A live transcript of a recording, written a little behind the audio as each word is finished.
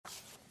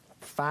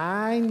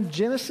find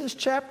Genesis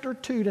chapter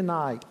 2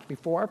 tonight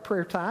before our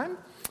prayer time.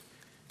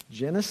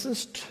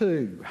 Genesis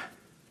 2.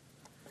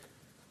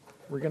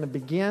 We're going to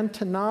begin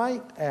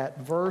tonight at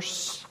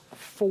verse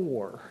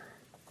 4.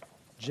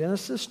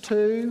 Genesis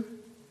 2,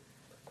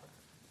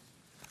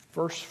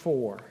 verse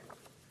 4.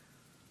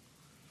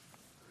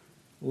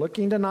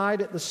 Looking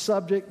tonight at the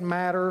subject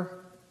matter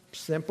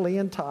simply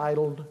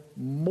entitled,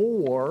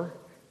 More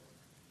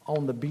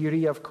on the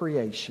Beauty of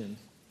Creation.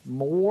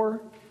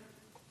 More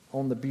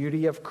on the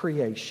Beauty of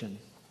Creation.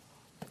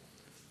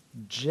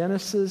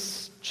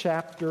 Genesis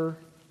chapter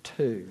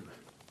 2.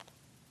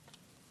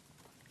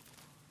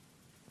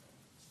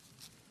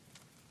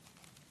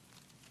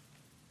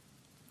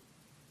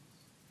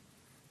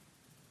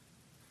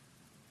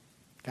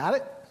 Got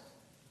it?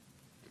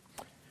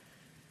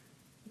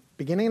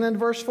 Beginning in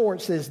verse 4,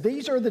 it says,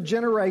 These are the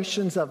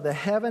generations of the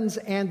heavens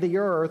and the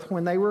earth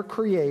when they were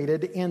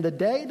created in the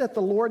day that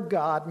the Lord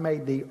God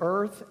made the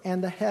earth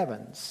and the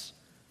heavens,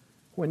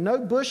 when no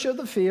bush of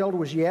the field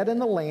was yet in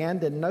the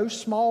land, and no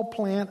small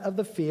plant of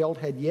the field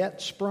had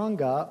yet sprung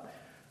up,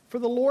 for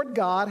the Lord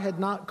God had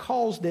not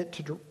caused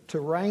it to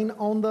rain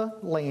on the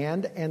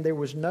land, and there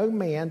was no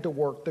man to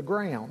work the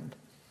ground.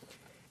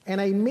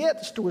 And a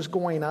mist was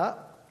going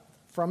up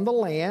from the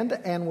land,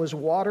 and was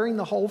watering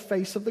the whole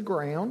face of the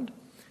ground.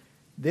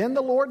 Then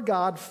the Lord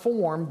God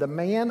formed the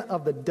man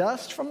of the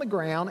dust from the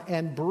ground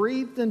and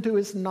breathed into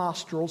his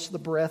nostrils the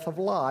breath of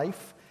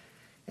life,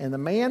 and the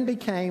man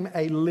became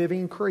a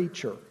living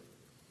creature.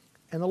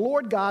 And the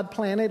Lord God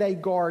planted a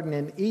garden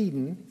in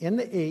Eden in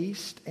the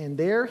east, and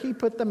there he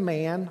put the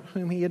man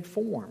whom he had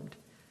formed.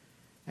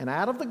 And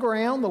out of the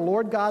ground the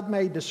Lord God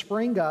made to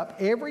spring up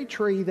every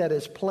tree that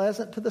is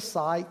pleasant to the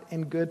sight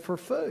and good for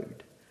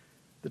food.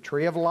 The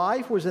tree of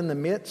life was in the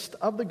midst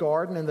of the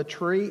garden, and the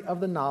tree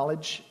of the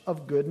knowledge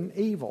of good and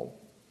evil.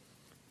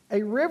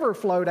 A river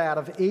flowed out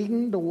of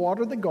Eden to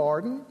water the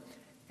garden,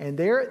 and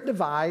there it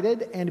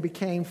divided and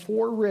became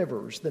 4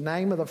 rivers. The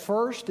name of the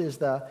first is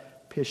the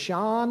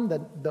Pishon.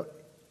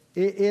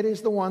 It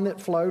is the one that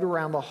flowed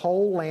around the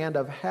whole land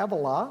of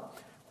Havilah,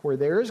 where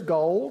there is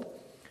gold.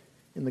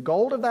 And the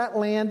gold of that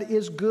land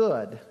is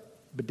good.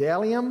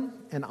 Bdellium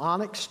and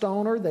onyx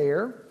stone are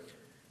there.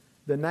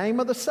 The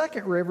name of the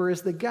second river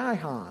is the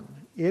Gihon.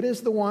 It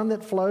is the one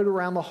that flowed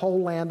around the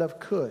whole land of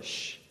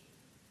Cush.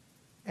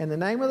 And the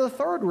name of the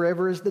third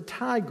river is the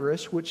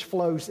Tigris, which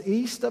flows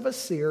east of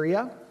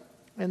Assyria.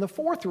 And the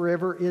fourth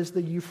river is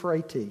the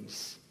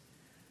Euphrates.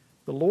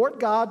 The Lord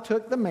God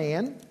took the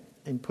man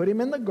and put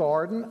him in the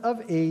garden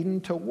of Eden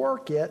to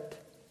work it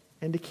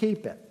and to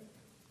keep it.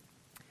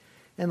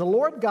 And the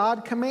Lord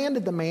God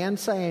commanded the man,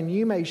 saying,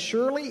 You may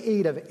surely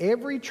eat of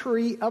every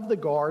tree of the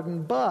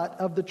garden, but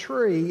of the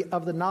tree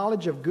of the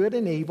knowledge of good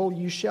and evil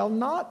you shall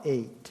not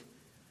eat.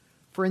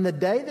 For in the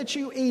day that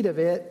you eat of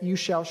it, you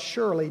shall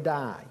surely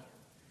die.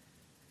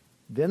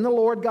 Then the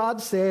Lord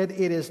God said,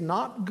 It is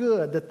not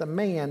good that the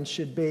man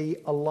should be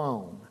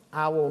alone.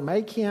 I will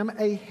make him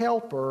a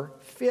helper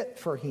fit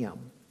for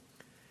him.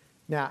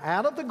 Now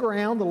out of the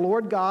ground the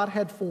Lord God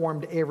had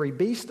formed every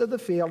beast of the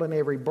field and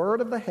every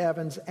bird of the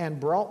heavens, and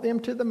brought them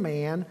to the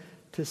man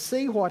to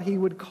see what he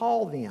would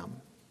call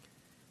them.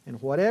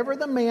 And whatever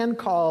the man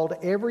called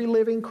every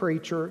living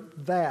creature,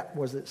 that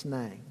was its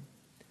name.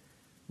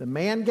 The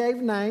man gave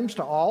names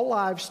to all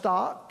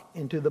livestock,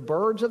 and to the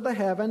birds of the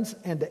heavens,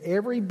 and to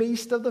every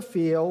beast of the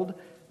field.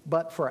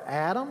 But for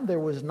Adam there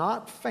was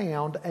not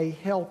found a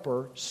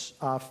helper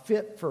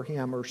fit for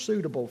him, or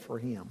suitable for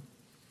him.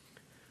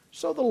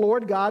 So the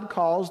Lord God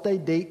caused a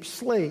deep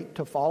sleep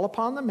to fall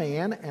upon the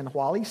man, and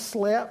while he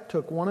slept,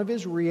 took one of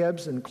his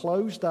ribs and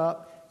closed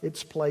up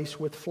its place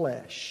with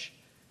flesh.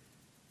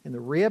 And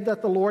the rib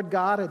that the Lord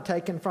God had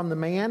taken from the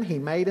man, he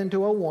made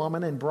into a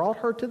woman and brought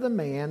her to the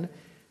man.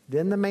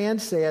 Then the man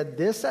said,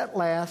 This at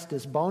last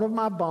is bone of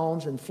my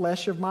bones and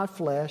flesh of my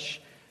flesh.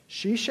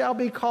 She shall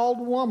be called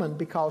woman,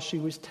 because she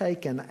was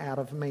taken out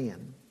of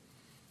man.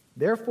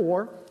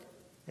 Therefore,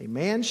 a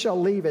man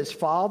shall leave his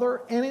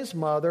father and his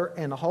mother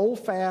and hold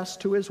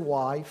fast to his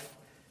wife,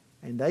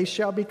 and they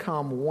shall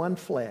become one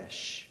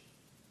flesh.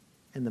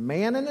 And the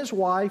man and his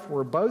wife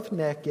were both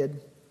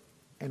naked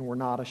and were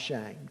not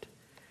ashamed.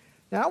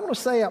 Now I want to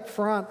say up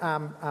front,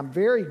 I'm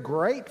very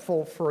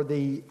grateful for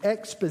the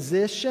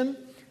exposition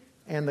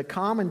and the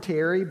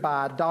commentary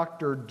by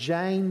Dr.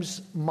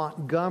 James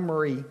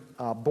Montgomery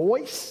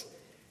Boyce,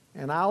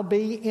 and I'll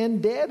be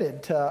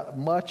indebted to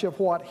much of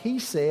what he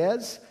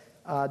says,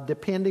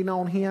 depending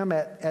on him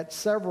at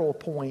several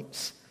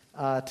points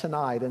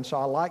tonight. And so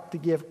I like to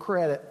give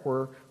credit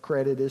where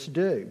credit is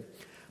due.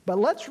 But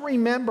let's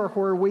remember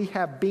where we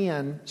have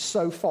been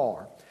so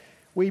far.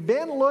 We've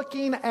been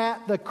looking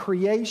at the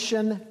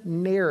creation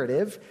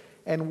narrative,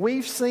 and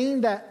we've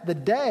seen that the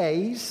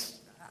days,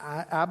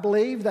 I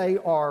believe they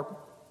are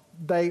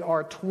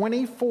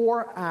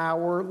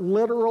 24-hour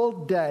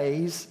literal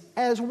days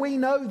as we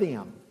know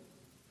them.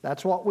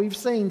 That's what we've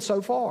seen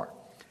so far.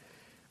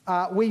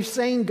 We've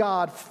seen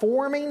God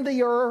forming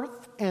the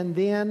earth and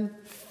then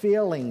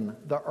filling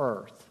the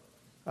earth.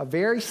 A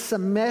very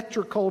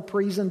symmetrical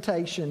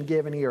presentation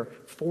given here,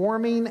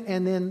 forming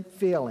and then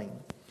filling.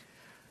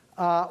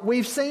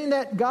 We've seen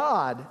that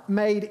God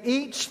made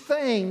each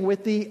thing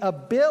with the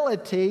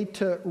ability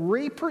to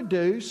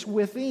reproduce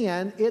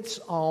within its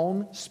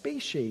own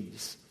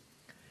species.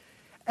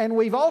 And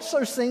we've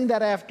also seen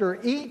that after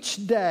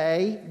each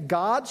day,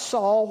 God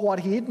saw what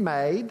He had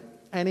made,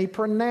 and He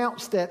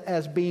pronounced it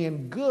as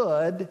being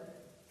good,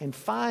 and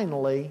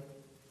finally,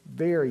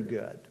 very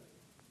good.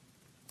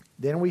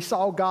 Then we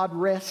saw God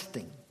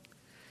resting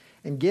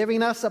and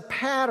giving us a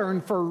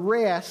pattern for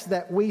rest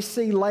that we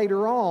see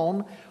later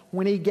on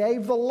when He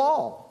gave the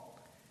law.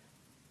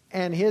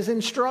 And His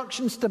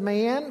instructions to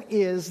man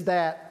is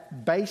that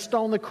based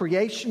on the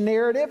creation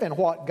narrative and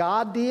what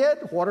God did,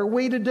 what are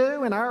we to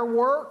do in our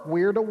work?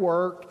 We're to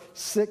work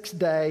 6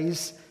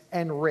 days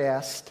and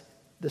rest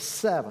the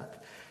seventh.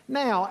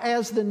 Now,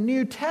 as the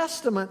New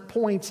Testament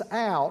points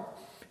out,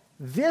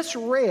 this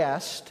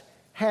rest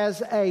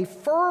has a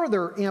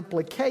further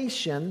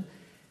implication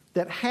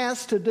that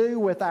has to do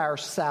with our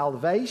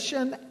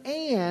salvation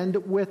and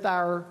with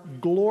our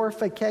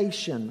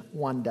glorification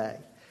one day.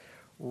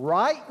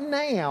 Right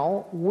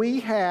now,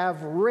 we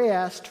have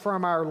rest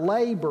from our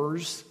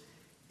labors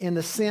in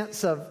the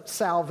sense of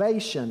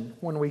salvation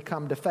when we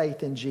come to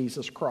faith in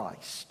Jesus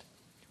Christ.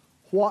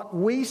 What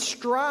we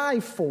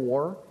strive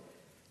for,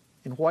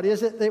 and what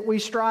is it that we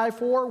strive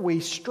for? We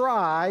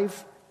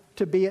strive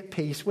to be at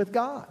peace with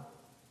God,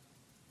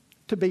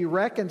 to be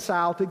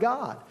reconciled to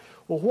God.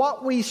 Well,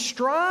 what we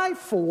strive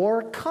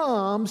for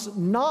comes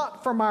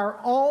not from our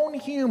own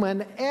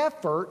human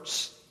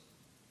efforts,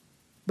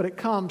 but it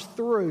comes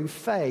through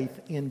faith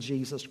in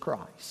Jesus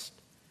Christ.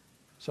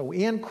 So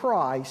in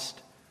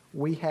Christ,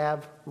 we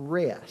have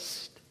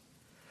rest.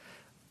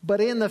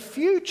 But in the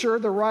future,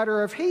 the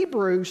writer of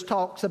Hebrews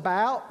talks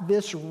about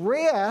this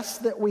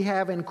rest that we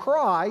have in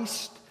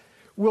Christ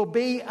will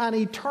be an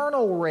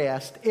eternal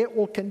rest. It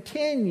will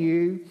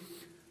continue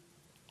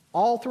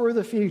all through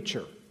the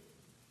future.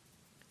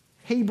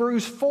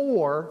 Hebrews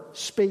 4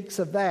 speaks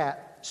of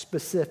that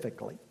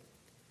specifically.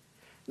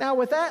 Now,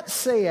 with that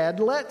said,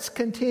 let's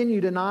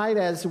continue tonight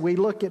as we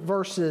look at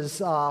verses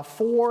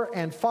 4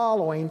 and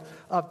following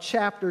of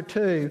chapter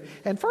 2.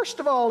 And first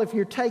of all, if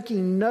you're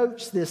taking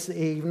notes this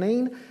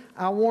evening,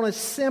 I want to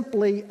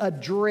simply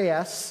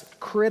address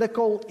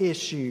critical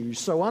issues.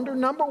 So under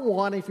number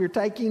 1, if you're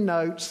taking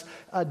notes,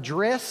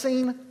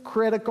 addressing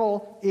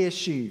critical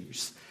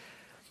issues.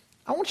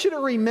 I want you to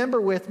remember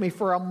with me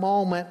for a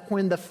moment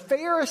when the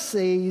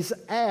Pharisees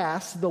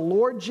asked the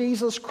Lord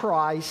Jesus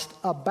Christ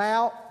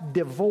about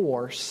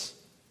divorce,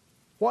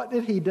 what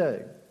did He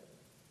do?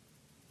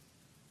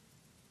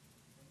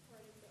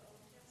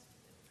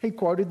 He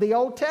quoted the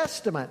Old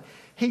Testament.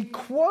 He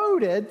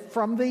quoted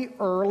from the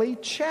early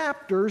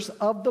chapters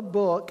of the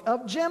book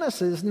of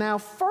Genesis. Now,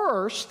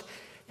 first,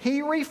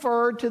 he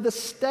referred to the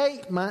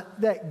statement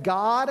that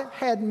God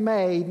had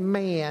made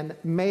man,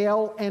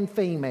 male and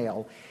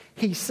female.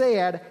 He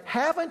said,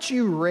 haven't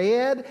you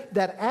read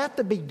that at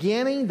the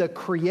beginning the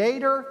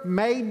Creator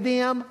made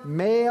them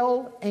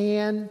male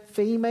and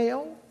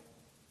female?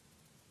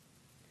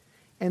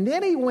 And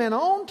then he went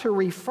on to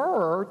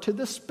refer to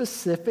the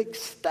specific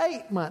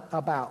statement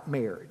about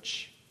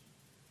marriage.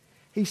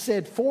 He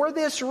said, for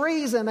this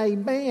reason a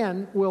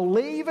man will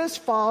leave his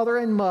father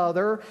and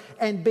mother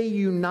and be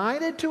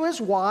united to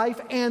his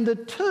wife, and the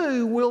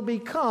two will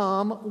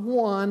become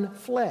one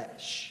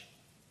flesh.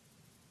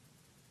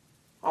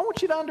 I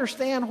want you to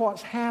understand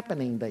what's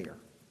happening there.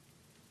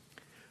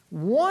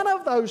 One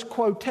of those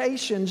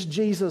quotations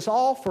Jesus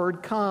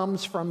offered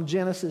comes from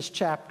Genesis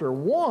chapter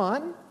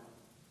 1,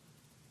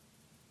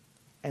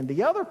 and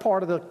the other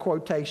part of the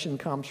quotation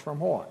comes from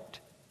what?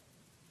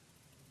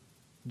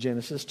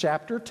 Genesis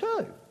chapter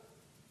 2.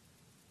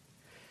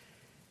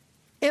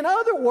 In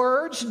other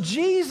words,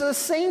 Jesus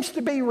seems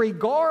to be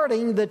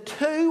regarding the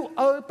 2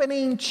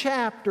 opening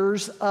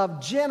chapters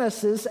of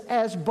Genesis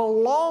as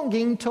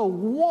belonging to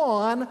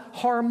one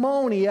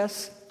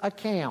harmonious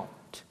account.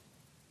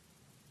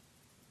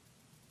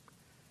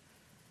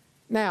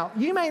 Now,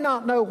 you may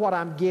not know what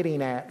I'm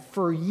getting at.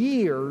 For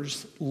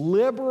years,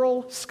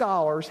 liberal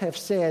scholars have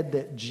said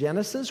that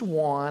Genesis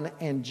 1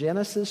 and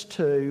Genesis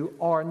 2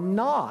 are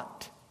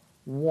not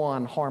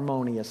one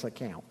harmonious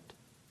account,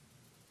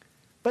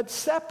 but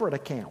separate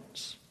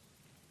accounts.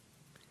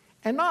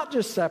 And not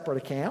just separate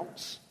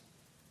accounts,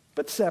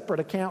 but separate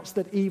accounts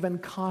that even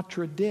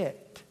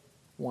contradict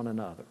one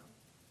another.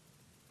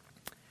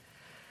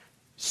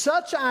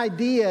 Such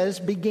ideas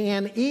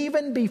began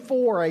even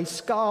before a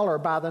scholar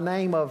by the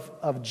name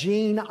of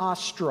Gene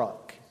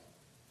Ostruck.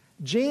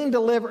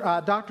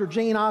 Dr.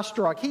 Gene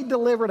Ostruck, he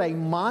delivered a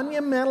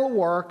monumental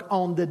work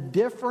on the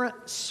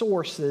different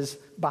sources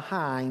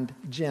behind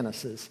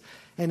Genesis.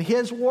 And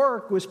his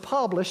work was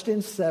published in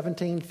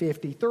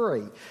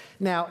 1753.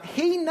 Now,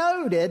 he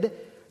noted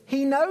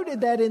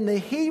that in the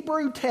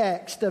Hebrew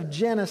text of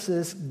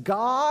Genesis,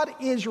 God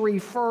is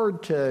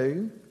referred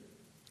to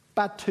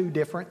by 2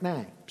 different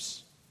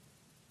names.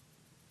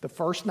 The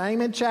first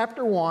name in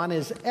chapter 1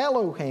 is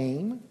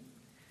Elohim,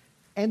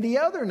 And the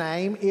other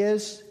name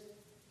is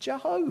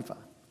Jehovah,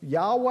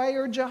 Yahweh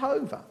or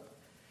Jehovah.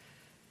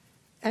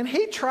 And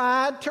he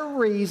tried to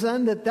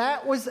reason that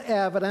that was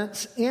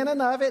evidence in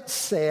and of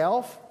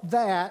itself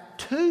that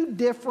two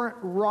different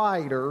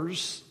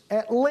writers,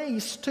 at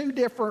least two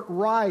different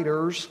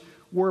writers,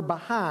 were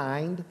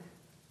behind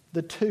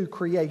the two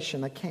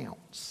creation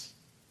accounts.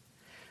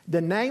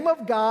 The name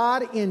of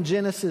God in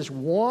Genesis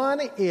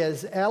 1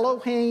 is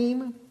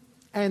Elohim,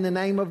 and the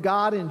name of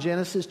God in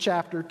Genesis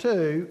chapter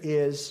 2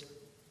 is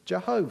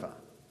Jehovah.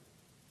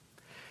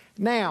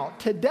 Now,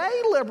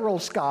 today liberal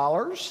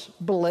scholars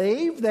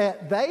believe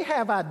that they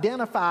have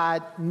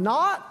identified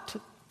not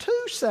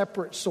two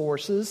separate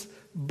sources,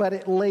 but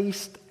at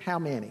least how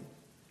many?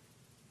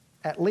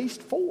 At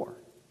least four.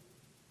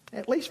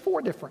 At least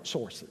four different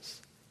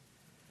sources.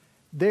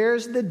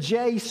 There's the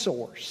J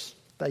source,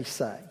 they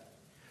say,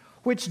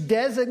 which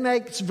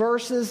designates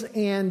verses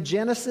in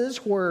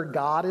Genesis where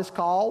God is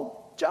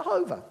called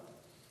Jehovah.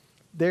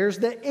 There's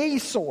the E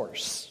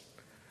source,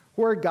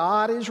 where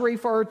God is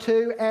referred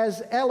to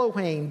as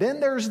Elohim.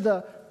 Then there's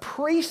the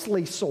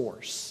priestly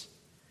source.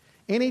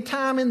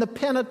 Anytime in the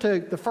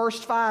Pentateuch, the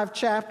first five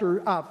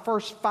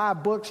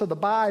books of the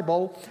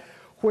Bible,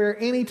 where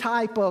any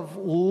type of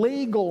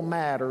legal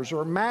matters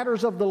or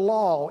matters of the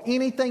law,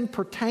 anything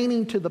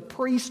pertaining to the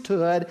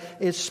priesthood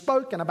is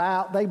spoken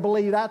about, they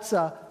believe that's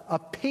a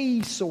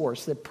P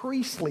source, the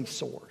priestly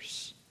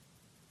source.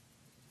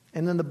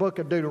 And then the book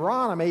of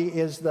Deuteronomy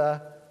is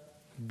the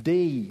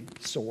D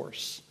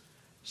source.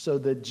 So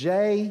the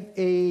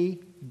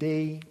JEDP,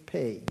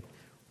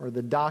 or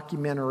the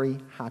documentary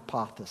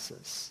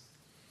hypothesis.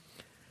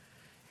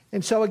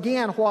 And so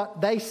again,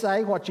 what they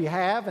say, what you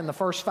have in the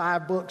first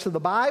five books of the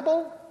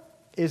Bible,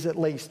 is at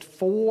least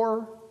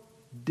four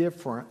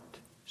different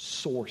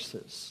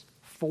sources,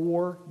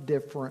 four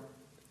different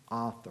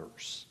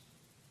authors.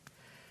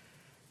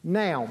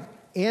 Now,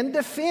 in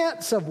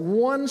defense of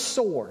one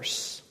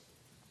source,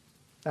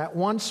 that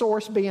one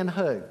source being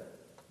who?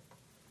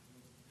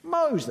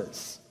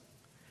 Moses.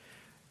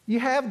 You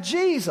have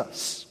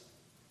Jesus.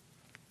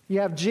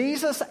 You have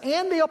Jesus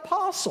and the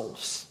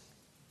apostles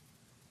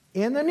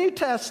in the New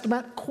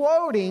Testament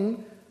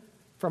quoting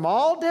from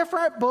all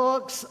different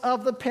books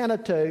of the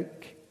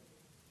Pentateuch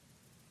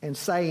and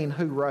saying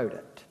who wrote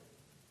it.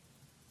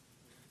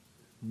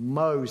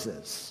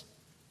 Moses.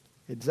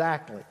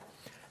 Exactly.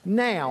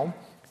 Now,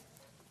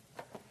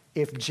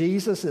 if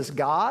Jesus is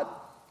God,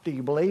 do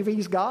you believe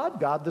He's God?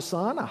 God the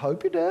Son? I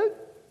hope you do.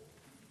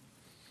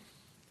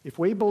 If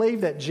we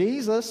believe that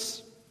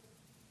Jesus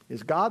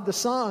is God the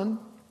Son,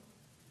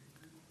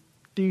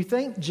 do you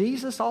think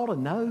Jesus ought to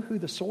know who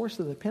the source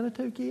of the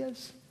Pentateuch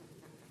is?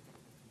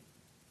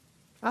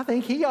 I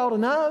think He ought to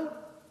know.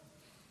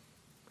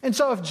 And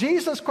so if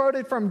Jesus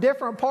quoted from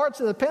different parts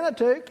of the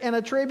Pentateuch and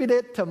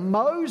attributed it to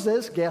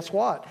Moses, guess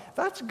what?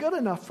 That's good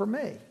enough for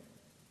me.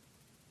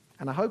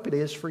 And I hope it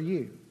is for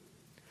you.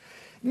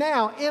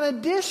 Now, in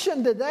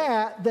addition to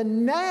that, the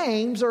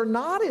names are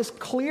not as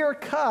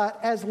clear-cut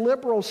as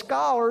liberal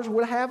scholars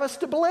would have us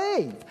to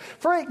believe.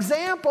 For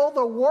example,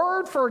 the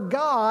word for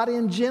God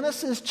in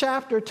Genesis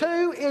chapter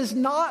 2 is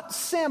not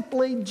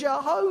simply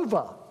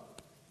Jehovah.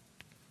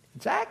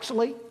 It's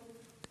actually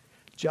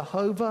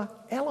Jehovah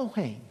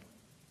Elohim.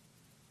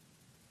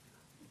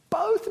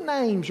 Both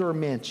names are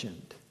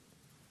mentioned.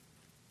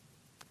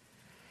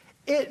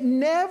 It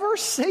never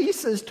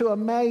ceases to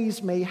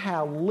amaze me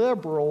how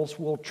liberals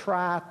will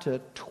try to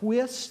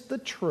twist the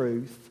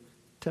truth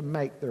to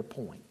make their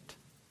point.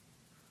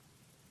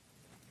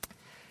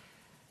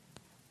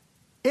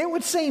 It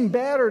would seem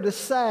better to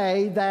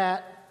say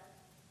that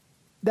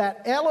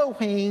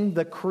Elohim,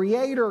 the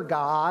creator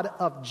God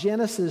of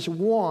Genesis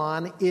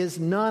 1, is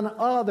none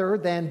other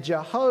than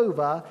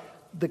Jehovah,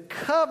 the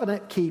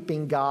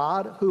covenant-keeping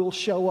God who will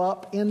show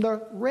up in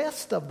the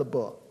rest of the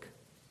book.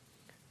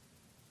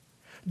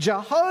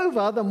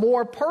 Jehovah, the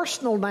more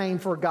personal name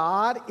for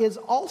God, is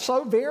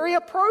also very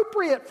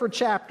appropriate for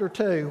chapter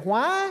 2.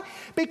 Why?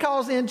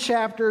 Because in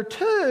chapter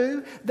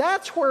 2,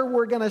 that's where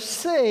we're going to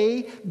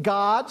see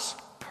God's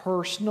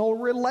personal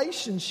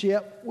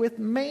relationship with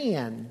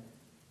man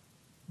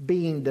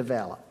being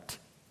developed.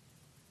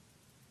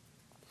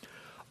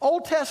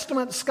 Old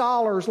Testament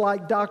scholars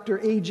like Dr.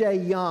 E.J.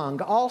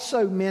 Young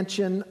also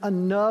mention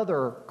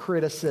another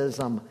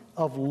criticism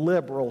of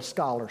liberal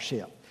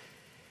scholarship.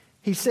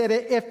 He said,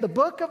 if the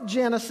book of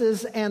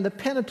Genesis and the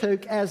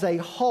Pentateuch as a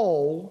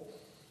whole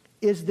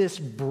is this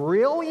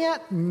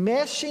brilliant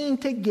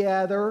meshing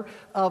together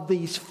of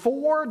these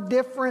four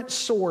different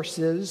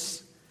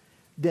sources,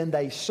 then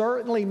they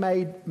certainly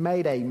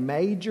made a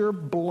major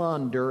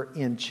blunder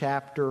in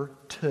chapter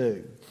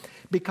 2.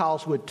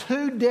 Because with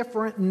two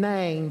different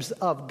names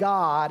of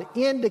God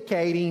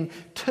indicating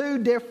two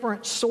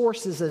different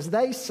sources, as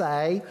they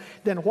say,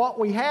 then what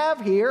we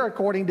have here,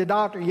 according to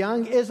Dr.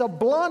 Young, is a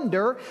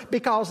blunder,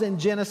 because in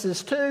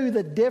Genesis 2,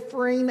 the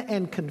differing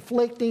and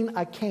conflicting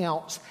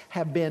accounts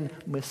have been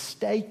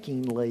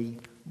mistakenly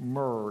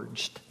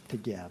merged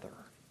together.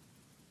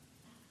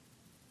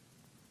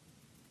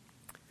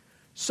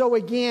 So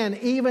again,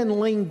 even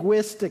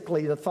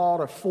linguistically, the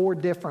thought of 4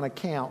 different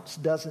accounts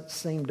doesn't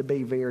seem to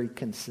be very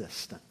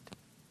consistent.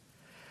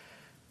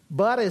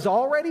 But as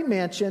already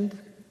mentioned,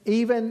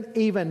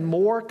 even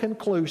more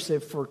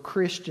conclusive for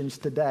Christians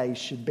today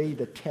should be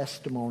the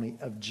testimony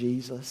of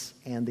Jesus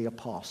and the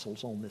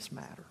apostles on this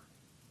matter.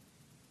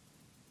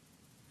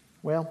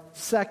 Well,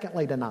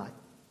 secondly tonight,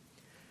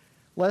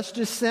 let's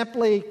just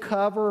simply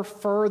cover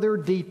further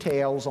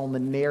details on the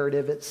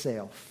narrative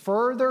itself.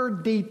 Further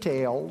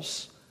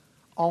details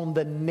on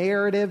the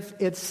narrative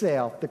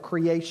itself, the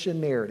creation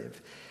narrative.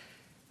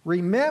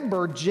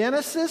 Remember,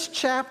 Genesis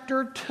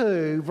chapter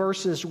 2,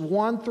 verses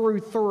 1 through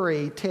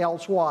 3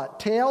 tells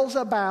what? Tells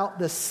about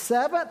the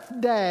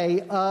 7th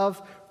day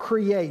of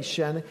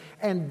creation,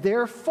 and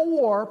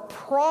therefore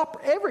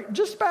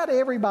just about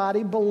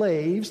everybody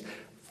believes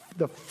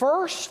the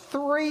first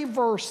 3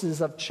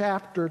 verses of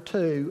chapter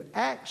 2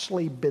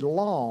 actually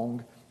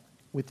belong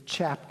with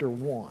chapter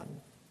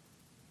 1.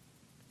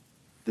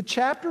 The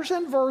chapters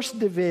and verse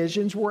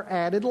divisions were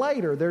added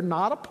later. They're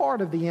not a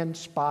part of the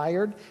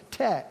inspired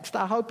text.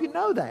 I hope you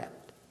know that.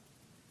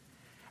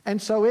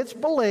 And so it's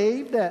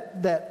believed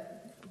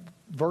that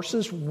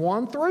verses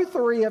 1 through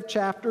 3 of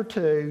chapter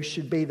 2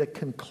 should be the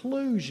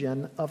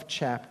conclusion of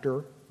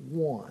chapter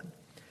 1.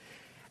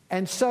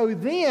 And so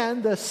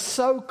then the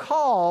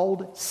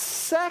so-called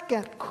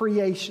second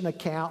creation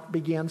account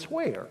begins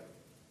where?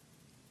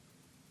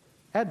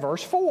 At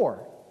verse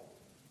 4.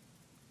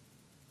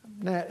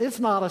 Now, it's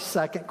not a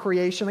second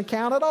creation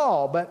account at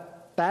all,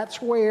 but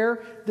that's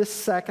where the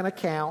second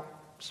account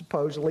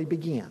supposedly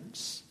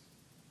begins.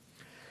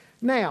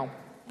 Now,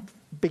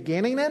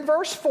 beginning in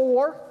verse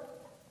 4,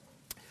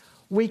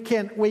 we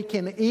can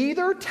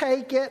either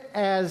take it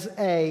as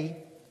a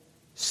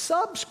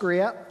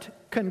subscript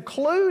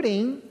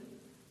concluding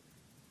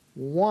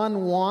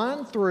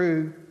 1:1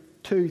 through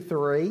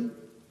 2:3,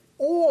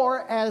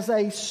 or as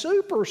a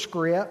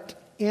superscript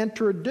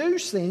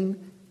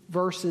introducing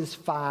verses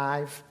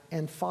 5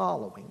 and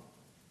following.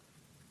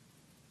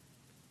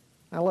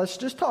 Now let's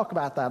just talk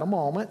about that a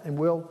moment, and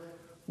we'll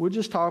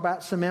just talk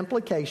about some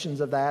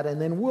implications of that, and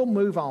then we'll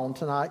move on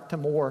tonight to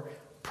more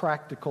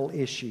practical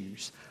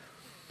issues.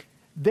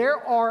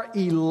 There are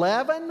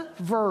 11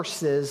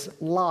 verses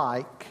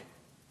like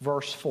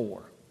verse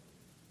 4,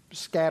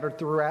 scattered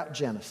throughout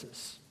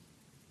Genesis.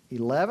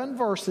 11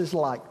 verses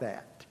like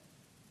that.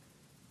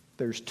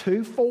 There's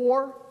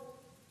 2:4,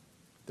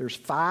 there's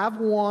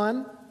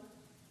 5:1,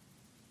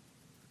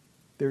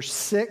 there's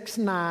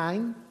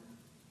 6:9,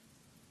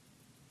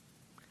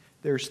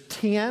 there's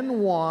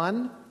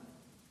 10:1,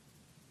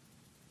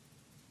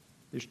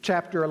 there's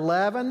chapter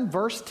 11,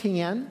 verse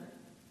 10,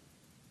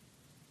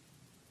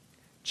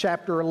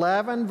 chapter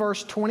 11,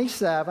 verse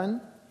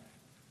 27,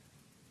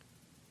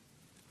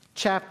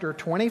 chapter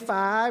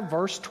 25,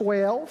 verse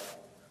 12,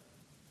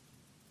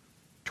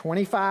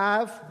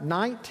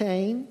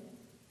 25:19,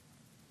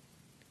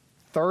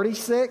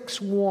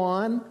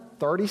 36:1,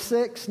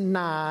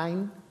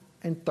 36:9,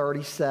 and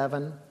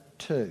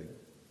 37:2.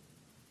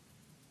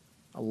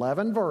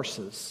 11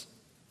 verses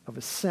of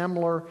a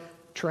similar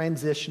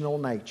transitional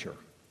nature.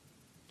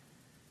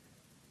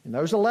 In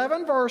those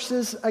 11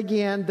 verses,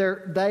 again,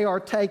 they are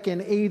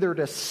taken either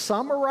to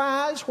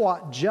summarize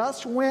what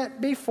just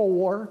went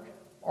before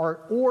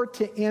or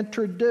to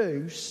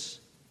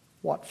introduce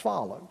what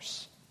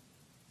follows.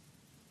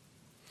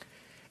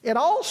 It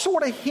all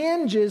sort of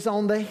hinges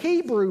on the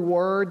Hebrew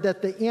word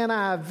that the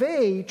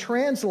NIV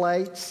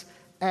translates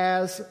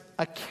as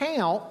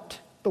account,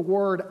 the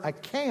word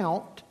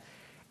account,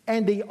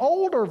 and the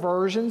older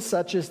versions,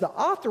 such as the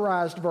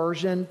Authorized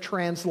Version,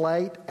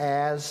 translate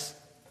as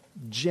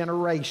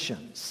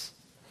generations.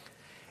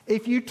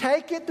 If you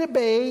take it to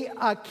be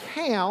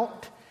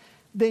account,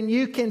 then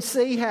you can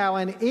see how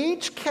in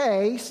each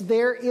case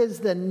there is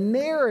the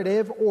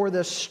narrative or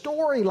the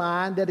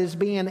storyline that is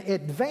being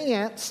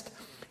advanced,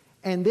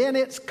 and then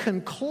it's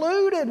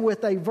concluded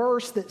with a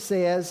verse that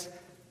says,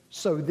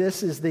 so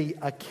this is the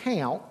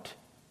account,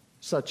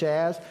 such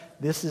as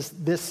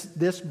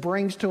this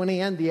brings to an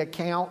end the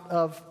account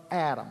of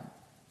Adam.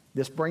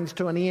 This brings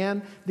to an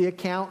end the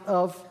account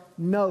of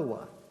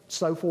Noah,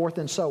 so forth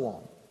and so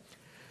on.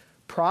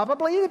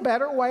 Probably the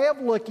better way of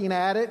looking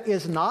at it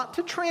is not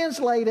to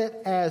translate it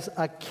as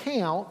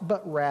account,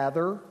 but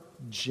rather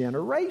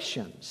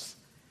generations.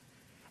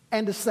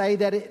 And to say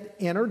that it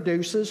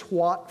introduces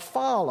what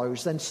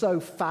follows. And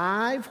so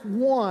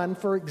 5:1,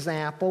 for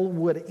example,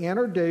 would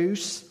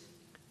introduce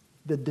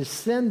the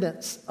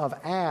descendants of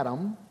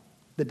Adam.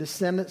 The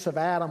descendants of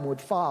Adam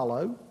would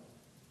follow.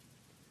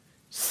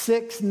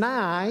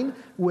 6:9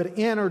 would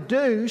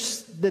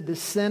introduce the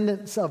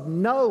descendants of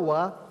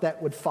Noah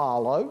that would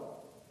follow.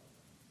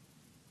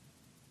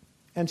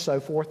 And so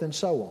forth and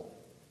so on.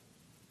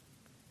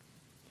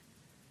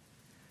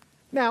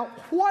 Now,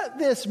 what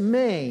this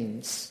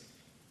means,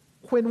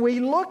 when we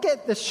look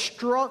at the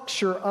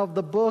structure of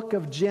the book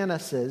of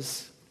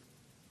Genesis,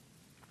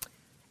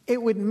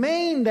 it would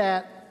mean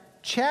that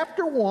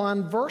chapter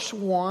 1, verse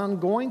 1,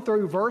 going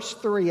through verse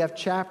 3 of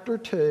chapter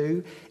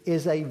 2,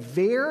 is a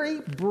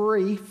very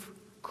brief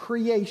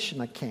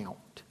creation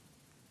account.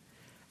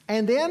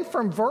 And then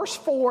from verse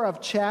 4 of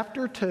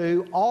chapter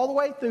 2 all the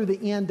way through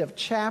the end of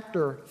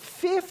chapter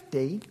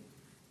 50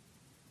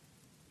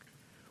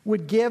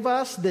 would give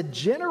us the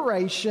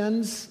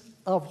generations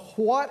of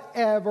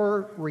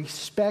whatever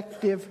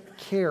respective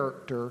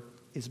character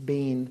is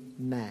being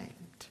named.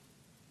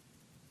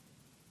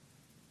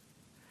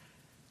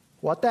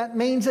 What that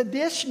means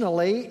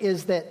additionally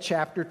is that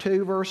chapter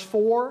 2 verse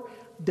 4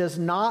 does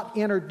not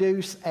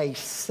introduce a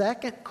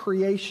second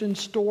creation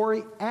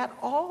story at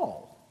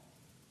all.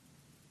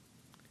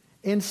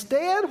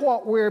 Instead,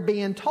 what we're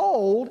being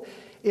told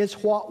is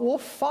what will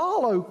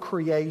follow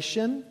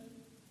creation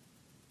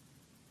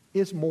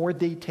is more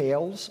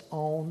details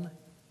on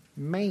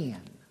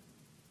man.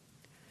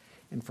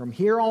 And from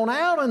here on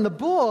out in the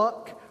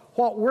book,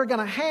 what we're going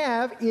to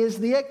have is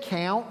the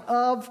account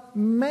of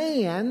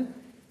man.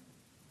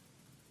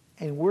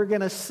 And we're going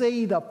to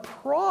see the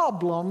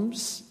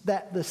problems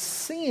that the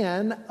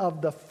sin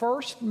of the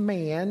first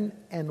man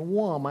and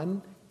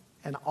woman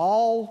and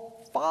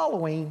all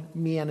following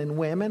men and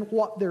women,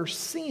 what their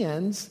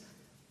sins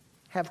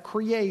have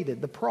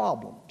created, the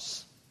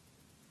problems.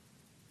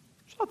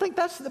 So I think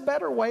that's the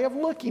better way of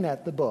looking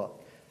at the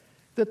book.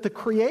 That the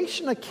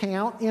creation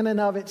account in and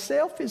of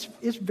itself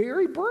is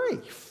very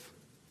brief.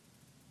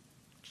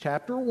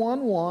 Chapter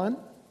 1:1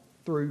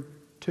 through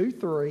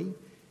 2:3,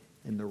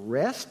 and the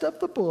rest of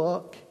the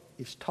book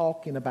is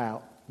talking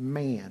about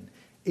man,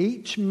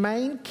 each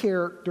main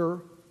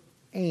character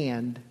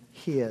and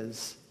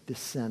his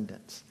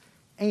descendants,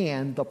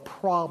 and the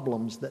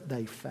problems that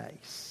they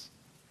face.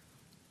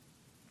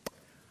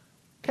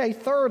 Okay,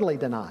 thirdly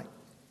tonight,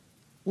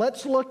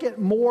 let's look at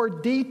more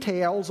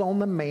details on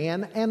the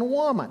man and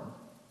woman.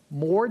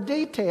 More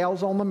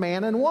details on the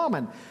man and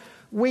woman.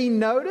 We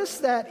notice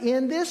that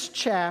in this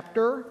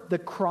chapter, the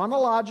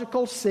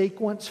chronological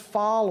sequence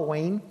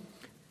following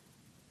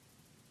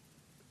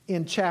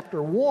in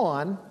chapter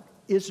 1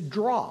 is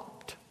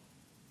dropped.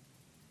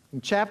 In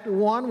chapter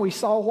 1, we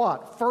saw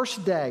what?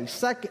 First day,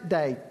 second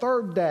day,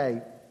 third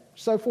day,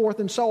 so forth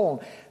and so on.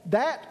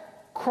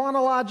 That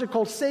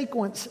chronological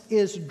sequence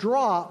is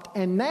dropped,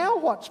 and now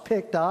what's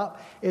picked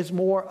up is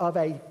more of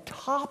a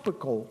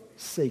topical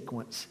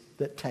sequence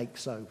that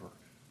takes over.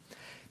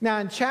 Now,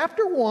 in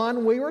chapter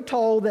 1, we were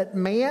told that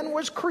man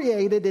was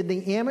created in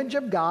the image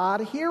of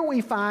God. Here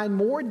we find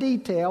more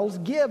details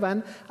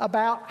given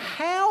about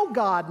how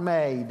God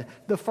made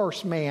the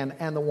first man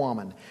and the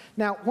woman.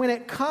 Now, when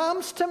it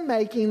comes to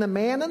making the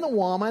man and the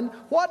woman,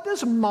 what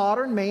does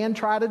modern man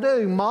try to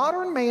do?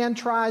 Modern man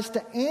tries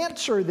to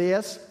answer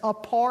this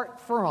apart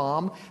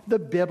from the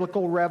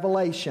biblical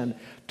revelation.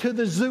 To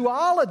the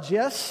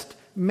zoologist,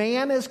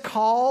 man is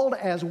called,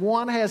 as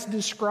one has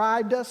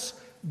described us,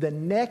 the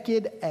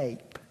naked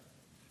ape.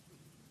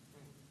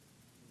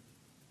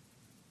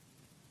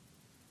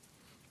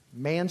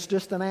 Man's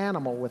just an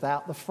animal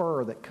without the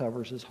fur that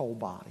covers his whole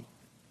body.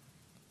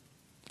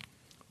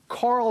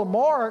 Karl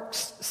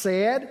Marx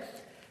said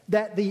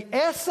that the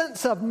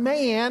essence of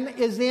man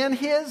is in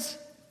his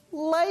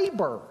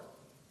labor.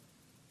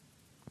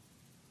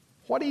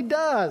 What he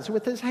does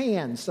with his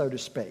hands, so to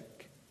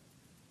speak.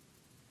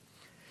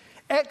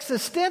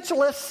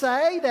 Existentialists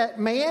say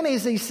that man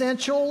is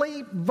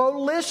essentially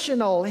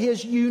volitional.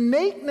 His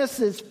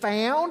uniqueness is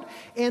found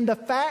in the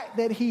fact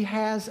that he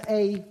has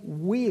a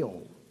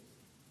will.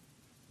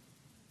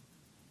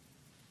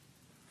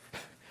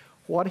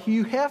 What did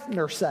Hugh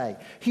Hefner say?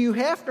 Hugh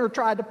Hefner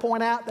tried to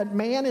point out that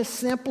man is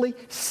simply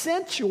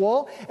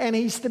sensual and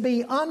he's to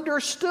be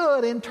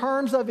understood in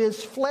terms of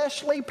his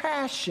fleshly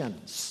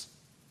passions.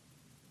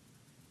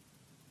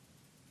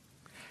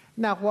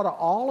 Now, what do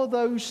all of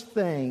those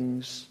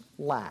things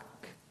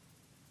lack?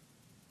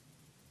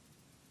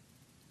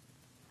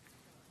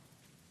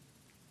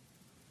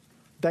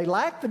 They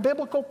lack the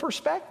biblical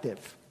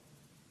perspective.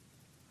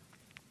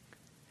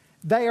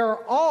 They are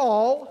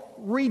all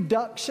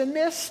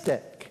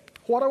reductionistic.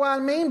 What do I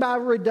mean by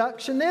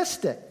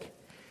reductionistic?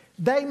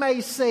 They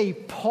may see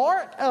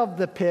part of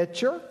the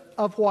picture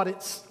of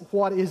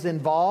what is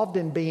involved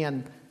in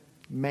being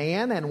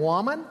man and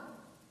woman,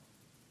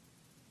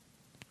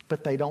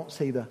 but they don't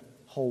see the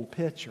whole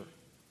picture,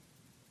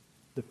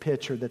 the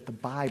picture that the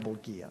Bible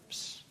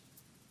gives.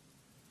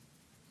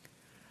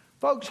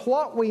 Folks,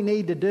 what we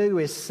need to do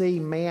is see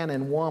man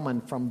and woman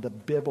from the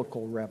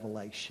biblical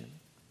revelation.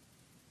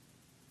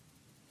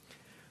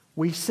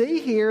 We see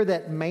here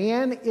that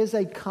man is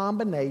a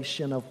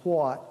combination of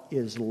what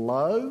is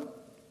low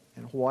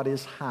and what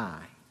is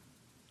high.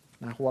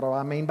 Now, what do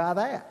I mean by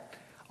that?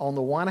 On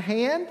the one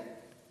hand,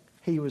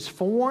 he was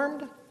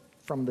formed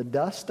from the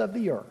dust of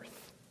the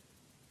earth.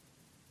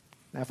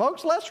 Now,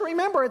 folks, let's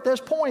remember at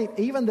this point,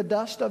 even the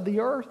dust of the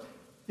earth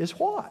is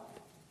what?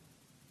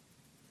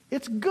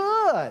 It's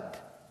good,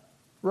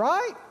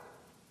 right?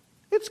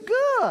 It's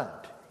good.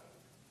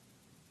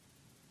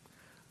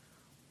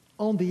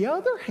 On the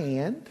other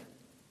hand,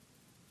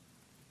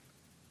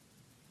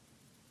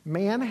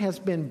 man has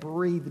been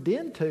breathed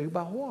into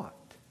by what?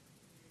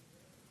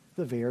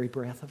 The very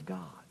breath of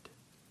God.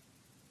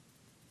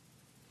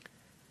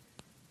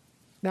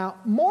 Now,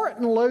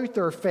 Martin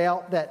Luther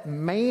felt that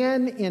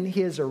man in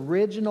his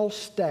original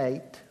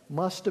state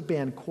must have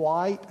been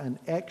quite an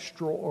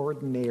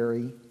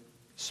extraordinary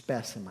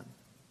specimen.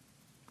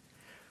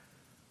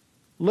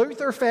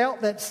 Luther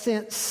felt that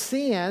since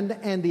sin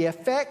and the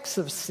effects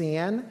of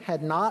sin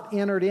had not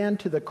entered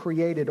into the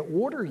created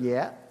order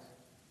yet,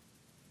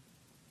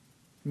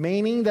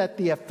 meaning that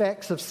the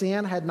effects of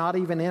sin had not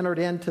even entered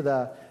into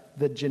the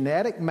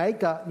genetic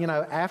makeup,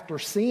 after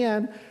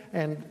sin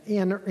and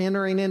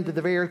entering into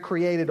the very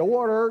created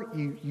order,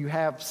 you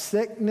have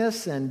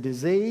sickness and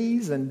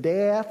disease and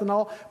death and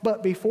all.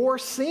 But before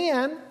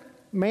sin,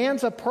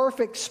 man's a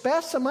perfect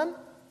specimen.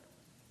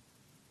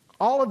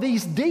 All of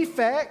these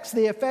defects,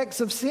 the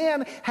effects of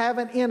sin,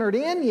 haven't entered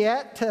in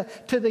yet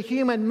to the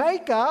human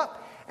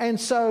makeup. And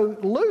so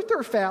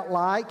Luther felt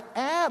like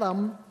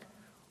Adam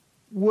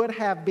would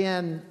have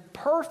been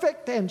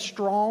perfect and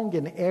strong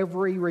in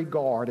every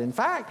regard. In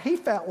fact, he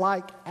felt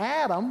like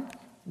Adam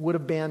would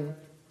have been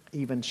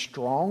even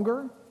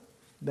stronger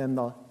than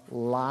the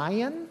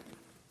lion,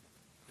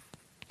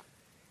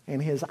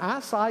 and his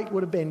eyesight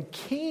would have been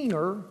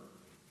keener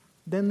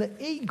than the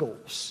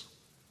eagles.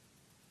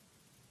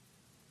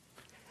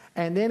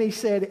 And then he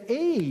said,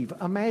 Eve,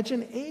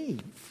 imagine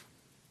Eve.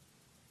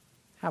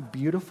 How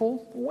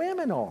beautiful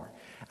women are.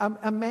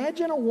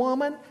 Imagine a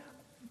woman,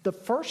 the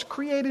first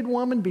created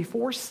woman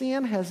before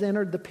sin has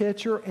entered the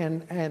picture,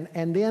 and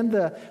then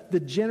the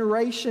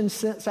generation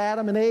since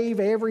Adam and Eve,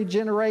 every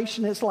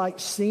generation it's like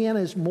sin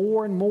is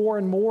more and more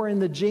and more in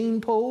the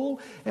gene pool.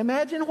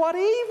 Imagine what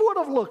Eve would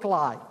have looked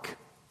like.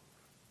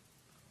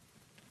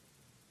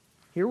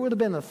 Here would have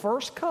been the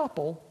first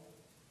couple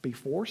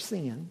before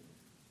sin,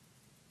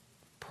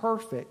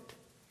 perfect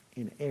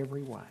in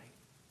every way.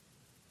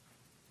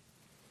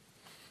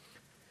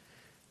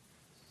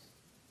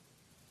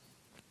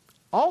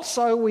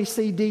 Also, we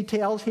see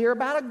details here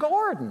about a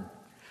garden.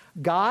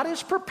 God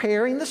is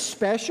preparing the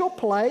special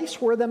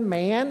place where the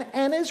man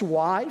and his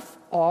wife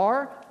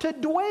are to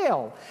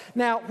dwell.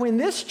 Now, when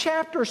this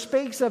chapter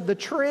speaks of the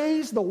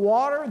trees, the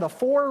water, the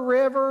four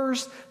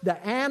rivers,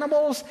 the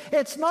animals,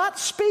 it's not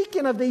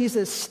speaking of these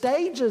as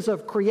stages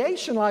of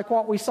creation like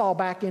what we saw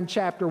back in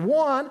chapter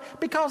 1,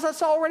 because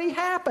that's already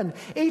happened.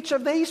 Each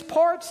of these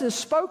parts is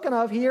spoken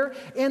of here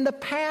in the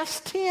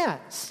past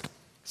tense,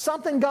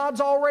 something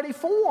God's already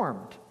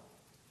formed.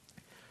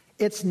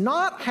 It's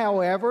not,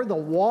 however, the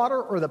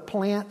water or the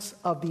plants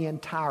of the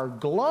entire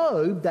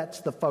globe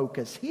that's the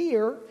focus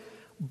here,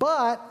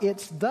 but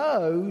it's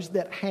those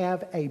that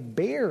have a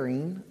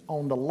bearing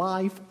on the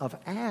life of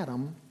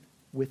Adam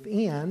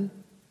within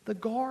the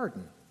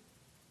garden.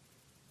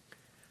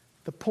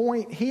 The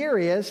point here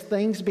is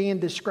things being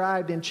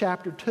described in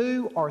chapter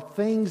 2 are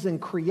things in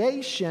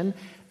creation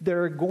that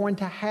are going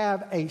to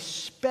have a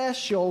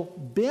special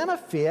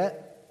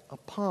benefit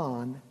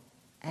upon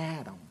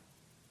Adam.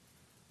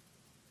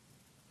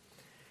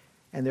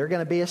 And they're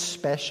going to be a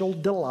special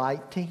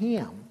delight to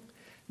him.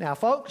 Now,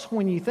 folks,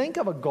 when you think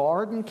of a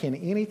garden, can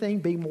anything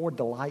be more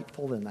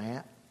delightful than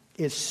that?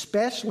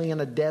 Especially in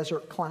a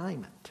desert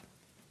climate.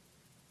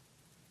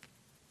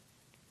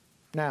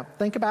 Now,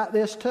 think about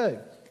this too.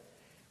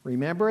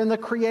 Remember in the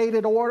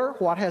created order,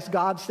 what has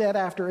God said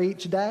after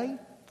each day?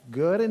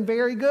 Good and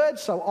very good.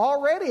 So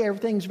already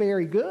everything's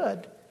very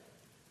good.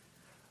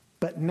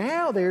 But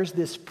now there's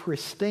this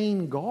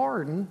pristine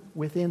garden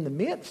within the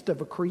midst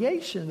of a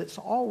creation that's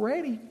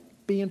already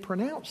being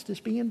pronounced as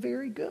being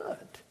very good.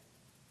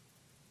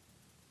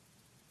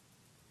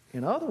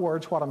 In other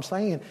words, what I'm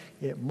saying,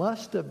 it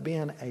must have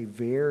been a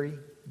very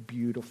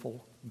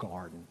beautiful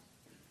garden.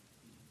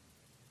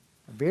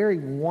 A very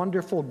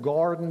wonderful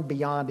garden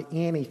beyond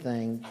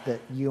anything that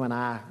you and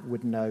I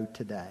would know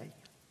today.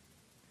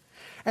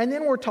 And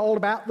then we're told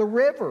about the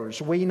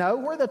rivers. We know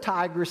where the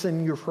Tigris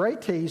and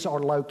Euphrates are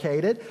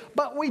located,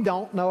 but we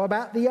don't know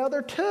about the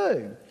other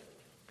two.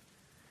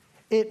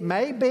 It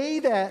may be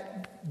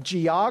that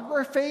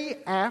geography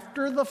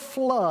after the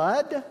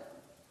flood,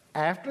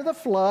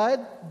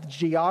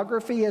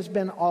 geography has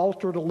been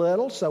altered a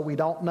little, so we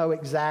don't know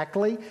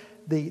exactly.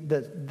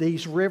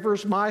 These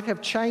rivers might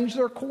have changed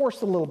their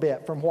course a little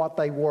bit from what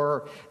they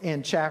were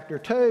in chapter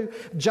 2.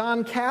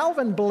 John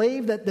Calvin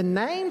believed that the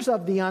names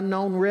of the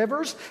unknown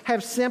rivers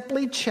have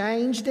simply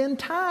changed in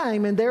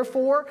time, and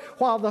therefore,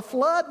 while the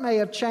flood may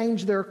have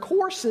changed their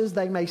courses,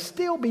 they may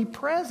still be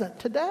present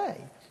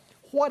today.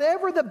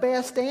 Whatever the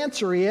best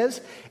answer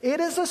is, it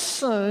is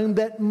assumed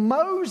that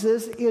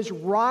Moses is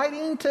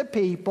writing to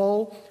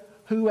people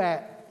who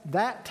at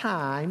that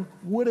time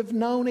would have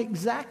known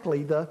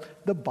exactly the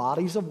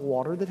bodies of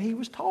water that he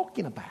was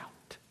talking about.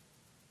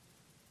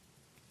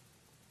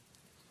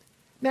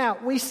 Now,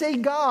 we see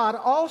God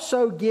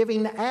also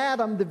giving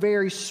Adam the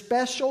very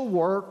special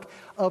work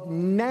of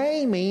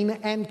naming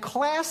and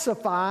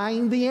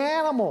classifying the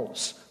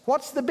animals.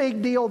 What's the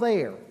big deal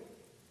there?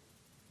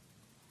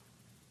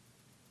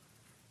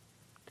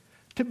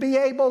 To be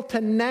able to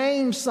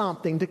name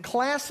something, to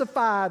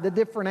classify the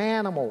different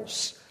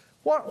animals.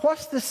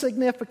 What's the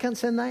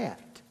significance in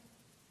that?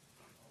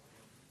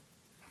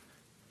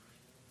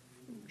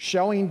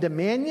 Showing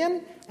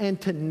dominion And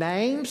to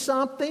name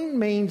something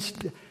means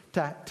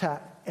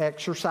to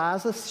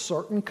exercise a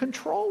certain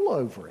control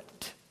over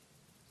it.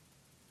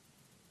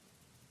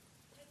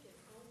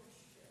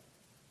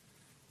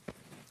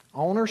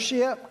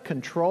 Ownership,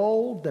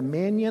 control,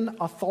 dominion,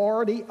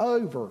 authority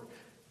over,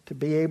 to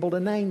be able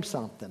to name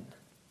something.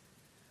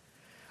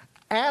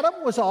 Adam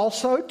was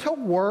also to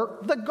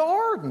work the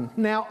garden.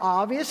 Now,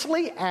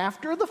 obviously,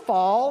 after the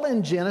fall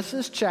in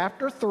Genesis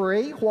chapter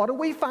 3, what do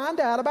we find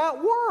out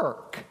about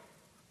work?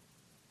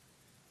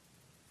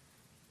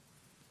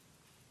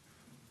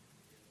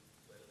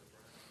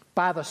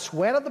 By the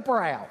sweat of the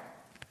brow.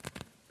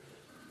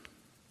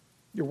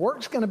 Your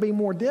work's going to be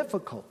more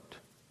difficult.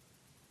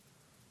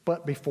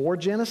 But before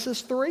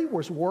Genesis 3,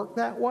 was work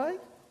that way?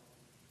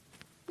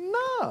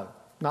 No,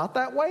 not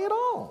that way at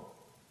all.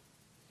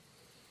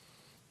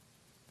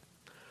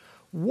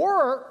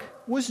 Work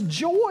was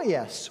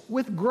joyous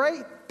with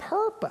great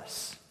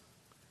purpose.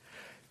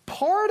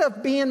 Part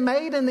of being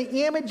made in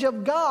the image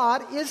of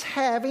God is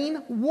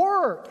having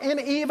work and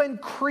even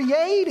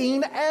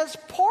creating as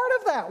part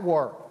of that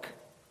work.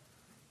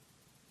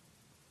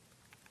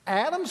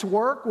 Adam's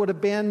work would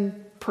have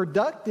been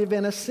productive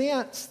in a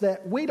sense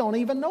that we don't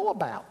even know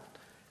about,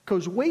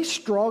 because we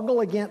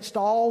struggle against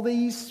all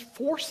these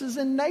forces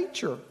in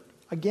nature,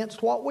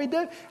 against what we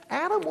do.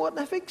 Adam wouldn't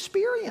have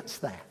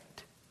experienced that.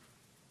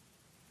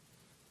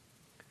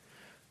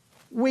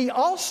 We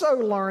also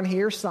learn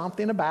here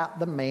something about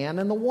the man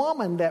and the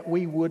woman that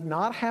we would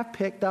not have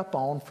picked up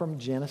on from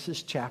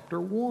Genesis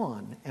chapter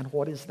 1. And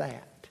what is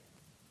that?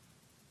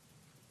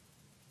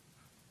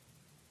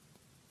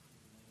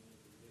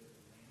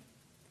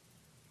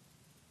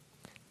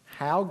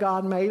 How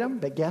God made them,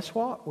 but guess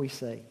what we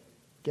see?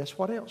 Guess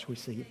what else we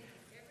see? Everything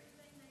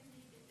they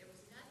needed. There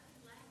was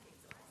nothing lacking.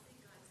 So I see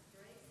God's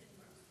grace and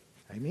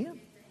mercy. Amen.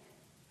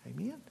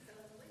 Amen. So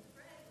when we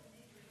pray, we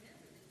need to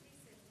remember that He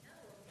said no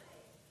away.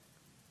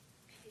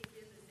 He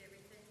gives us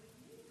everything we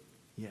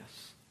need.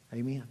 Yes.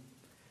 Amen.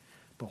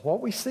 But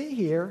what we see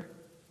here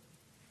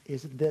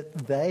is that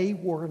they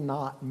were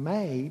not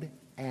made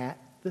at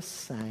the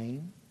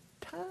same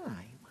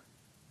time.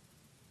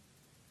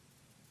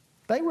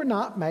 They were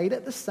not made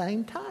at the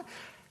same time.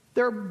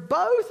 They're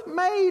both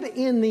made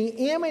in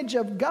the image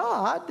of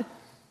God,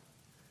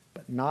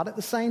 but not at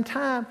the same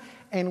time.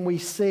 And we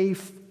see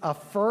a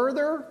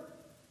further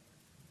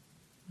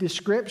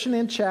description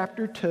in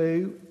chapter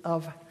 2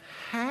 of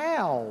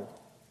how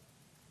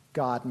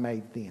God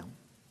made them.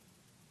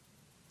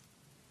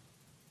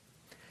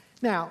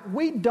 Now,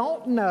 we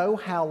don't know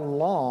how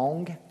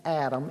long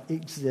Adam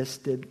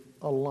existed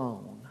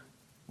alone.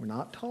 We're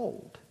not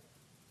told.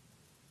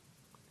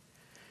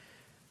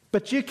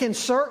 But you can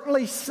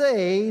certainly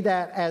see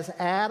that as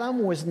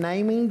Adam was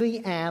naming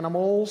the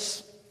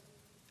animals,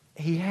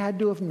 he had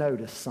to have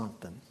noticed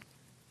something.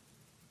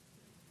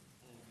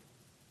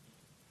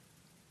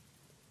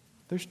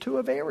 There's two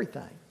of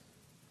everything.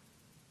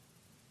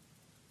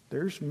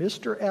 There's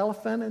Mr.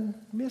 Elephant and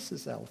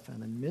Mrs.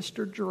 Elephant, and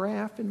Mr.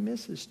 Giraffe and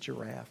Mrs.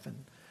 Giraffe,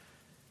 and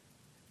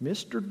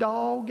Mr.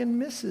 Dog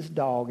and Mrs.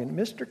 Dog, and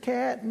Mr.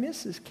 Cat and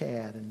Mrs.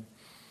 Cat, and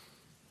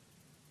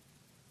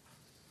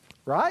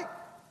right?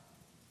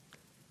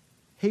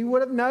 He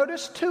would have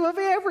noticed two of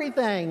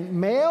everything,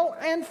 male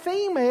and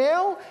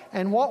female.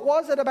 And what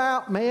was it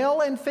about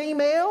male and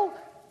female?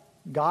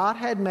 God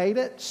had made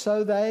it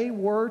so they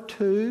were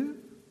to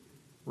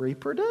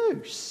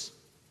reproduce.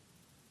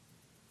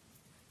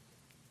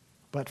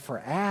 But for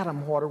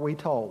Adam, what are we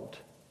told?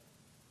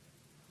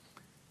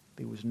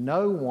 There was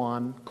no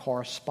one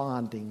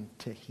corresponding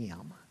to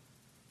him.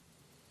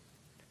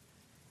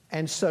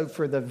 And so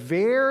for the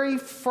very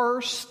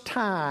first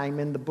time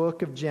in the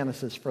book of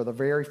Genesis, for the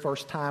very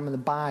first time in the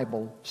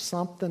Bible,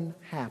 something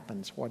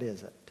happens. What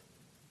is it?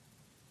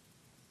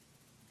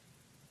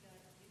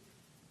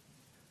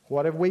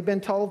 What have we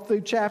been told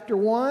through chapter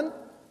 1?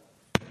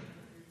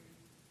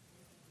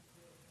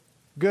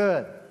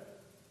 Good.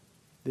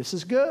 This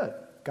is good.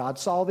 God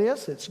saw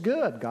this, it's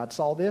good. God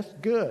saw this,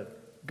 good,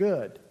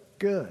 good,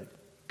 good,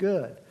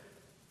 good.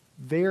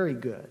 Very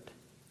good.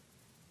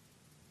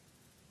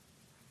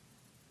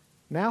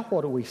 Now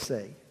what do we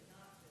see?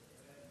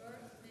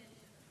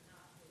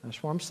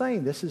 That's what I'm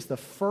saying. This is the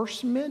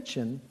first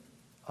mention.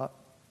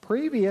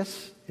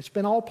 Previous, it's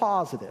been all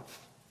positive.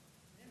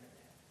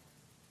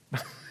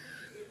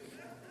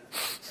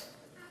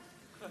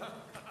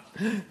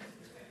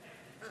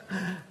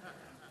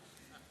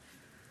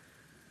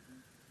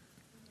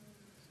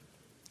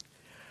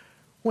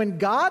 When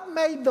God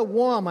made the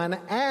woman,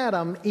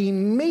 Adam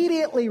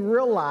immediately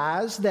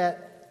realized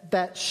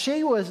that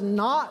she was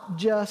not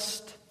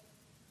just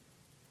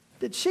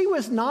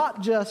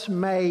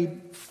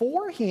made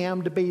for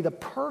him to be the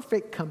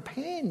perfect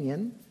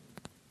companion,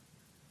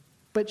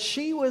 but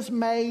she was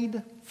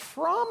made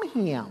from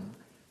him.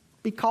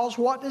 Because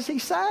what does he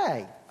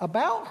say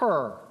about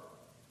her?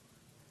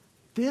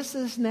 This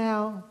is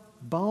now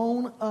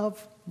bone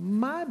of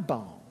my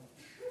bone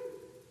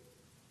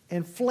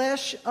and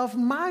flesh of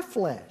my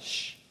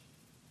flesh.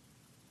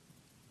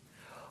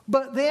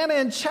 But then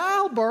in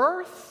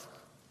childbirth,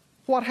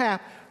 what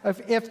happened?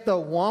 If the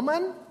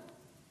woman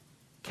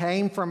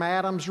came from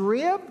Adam's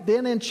rib,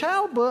 then in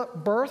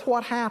childbirth,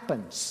 what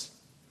happens?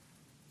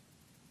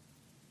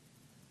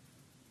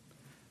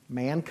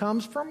 Man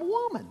comes from a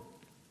woman.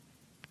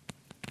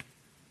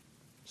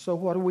 So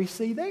what do we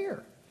see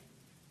there?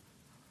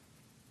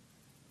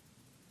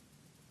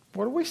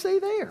 What do we see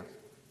there?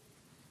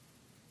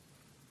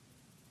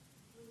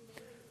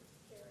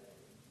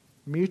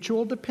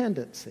 Mutual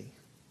dependency.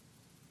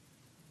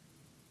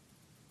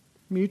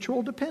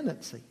 Mutual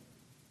dependency.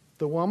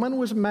 The woman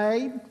was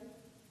made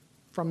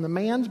from the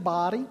man's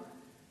body.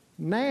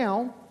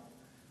 Now,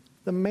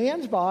 the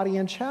man's body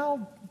in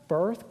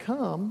childbirth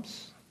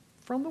comes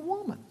from the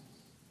woman.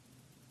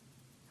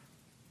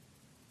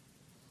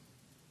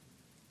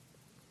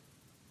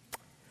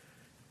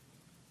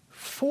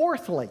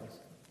 Fourthly,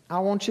 I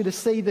want you to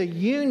see the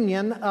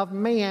union of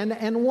man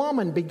and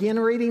woman. Begin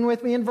reading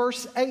with me in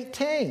verse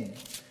 18.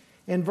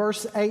 In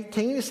verse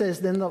 18, it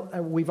says,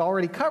 we've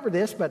already covered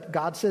this, but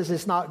God says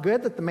it's not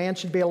good that the man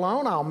should be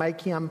alone. I'll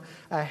make him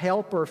a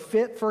helper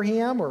fit for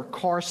him or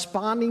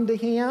corresponding to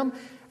him.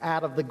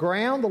 Out of the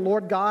ground, the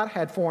Lord God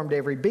had formed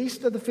every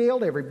beast of the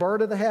field, every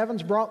bird of the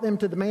heavens, brought them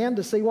to the man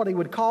to see what he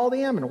would call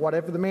them. And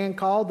whatever the man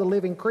called the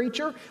living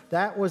creature,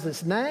 that was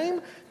its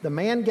name. The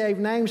man gave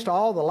names to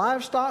all the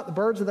livestock, the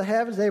birds of the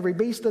heavens, every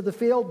beast of the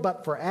field.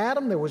 But for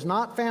Adam, there was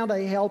not found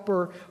a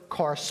helper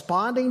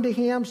corresponding to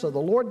him. So the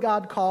Lord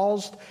God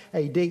caused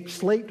a deep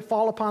sleep to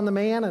fall upon the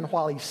man. And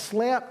while he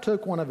slept,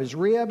 took one of his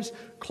ribs,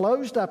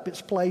 closed up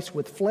its place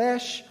with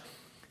flesh.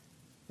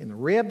 In the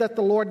rib that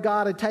the Lord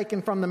God had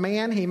taken from the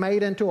man, he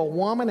made into a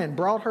woman and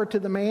brought her to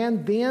the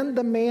man. Then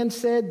the man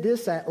said,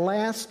 this at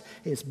last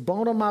is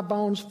bone of my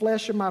bones,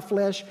 flesh of my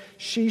flesh.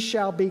 She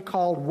shall be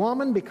called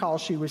woman because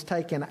she was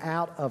taken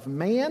out of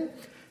man.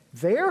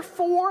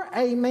 Therefore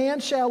a man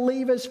shall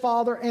leave his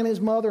father and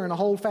his mother and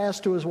hold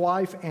fast to his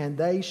wife, and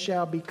they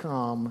shall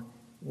become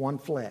one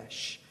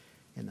flesh.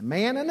 And the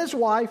man and his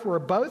wife were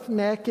both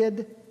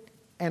naked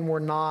and were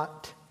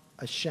not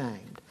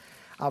ashamed.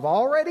 I've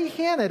already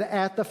hinted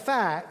at the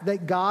fact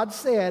that God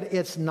said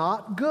it's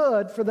not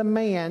good for the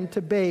man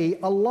to be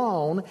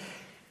alone.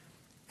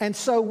 And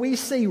so we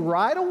see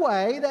right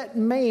away that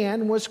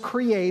man was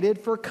created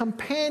for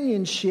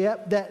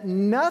companionship that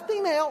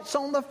nothing else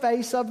on the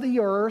face of the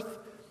earth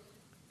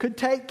could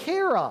take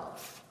care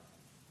of.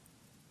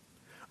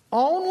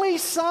 Only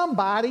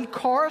somebody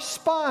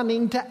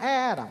corresponding to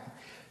Adam.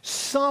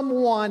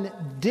 Someone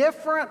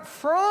different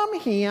from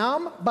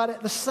him, but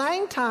at the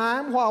same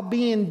time, while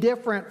being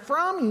different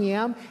from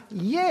him,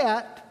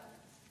 yet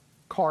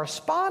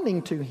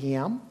corresponding to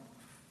him,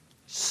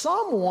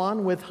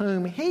 someone with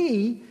whom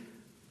he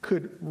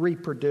could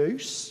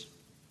reproduce,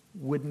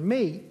 would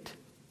meet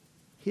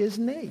his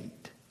need.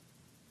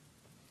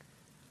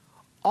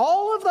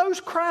 All of those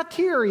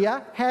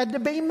criteria had to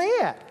be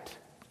met.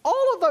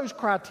 All of those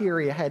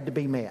criteria had to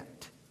be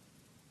met.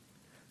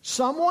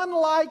 Someone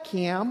like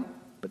him,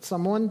 but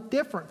someone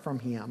different from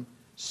him.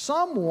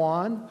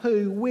 Someone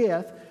who,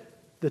 with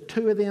the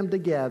two of them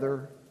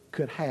together,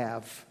 could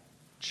have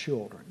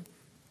children.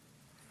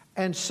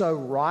 And so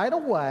right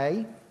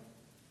away,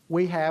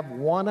 we have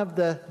one of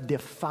the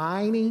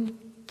defining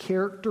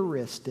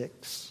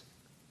characteristics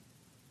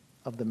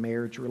of the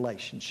marriage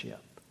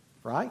relationship,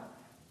 right?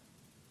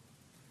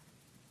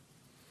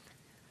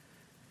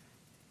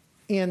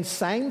 In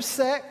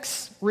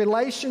same-sex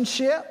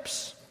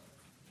relationships,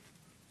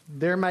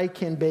 there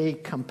can be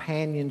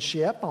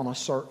companionship on a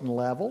certain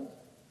level,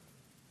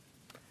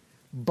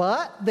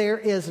 but there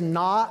is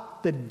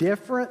not the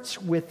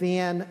difference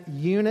within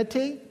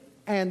unity,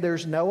 and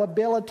there's no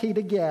ability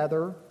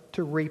together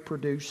to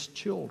reproduce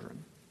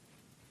children.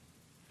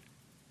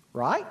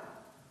 Right?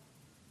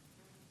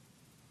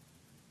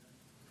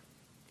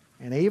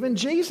 And even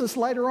Jesus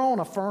later on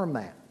affirmed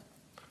that.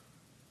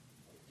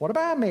 What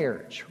about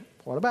marriage?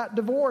 What about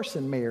divorce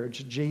and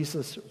marriage?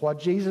 What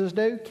Jesus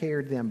do?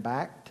 Carried them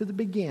back to the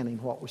beginning,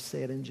 what was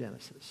said in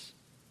Genesis.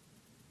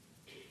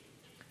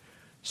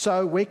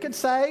 So we could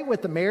say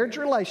with the marriage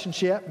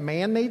relationship,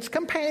 man needs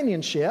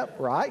companionship,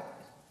 right?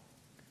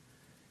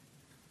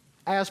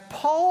 As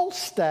Paul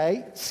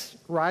states,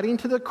 writing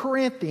to the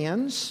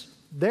Corinthians,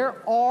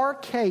 there are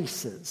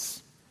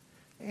cases,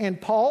 and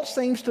Paul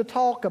seems to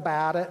talk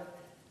about it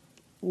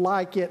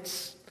like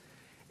it's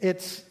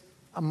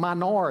a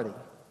minority.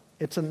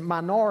 It's a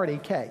minority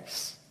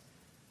case.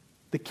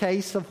 The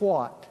case of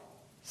what?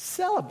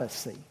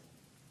 Celibacy.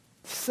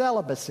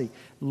 Celibacy.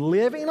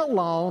 Living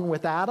alone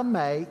without a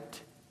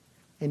mate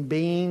and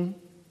being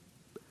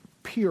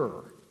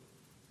pure.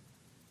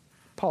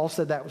 Paul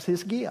said that was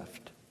his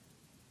gift.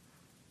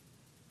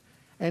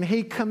 And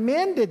he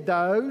commended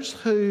those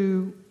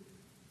who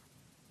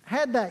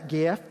had that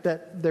gift,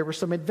 that there were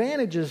some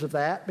advantages of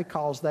that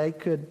because they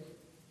could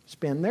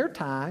spend their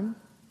time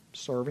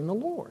serving the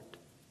Lord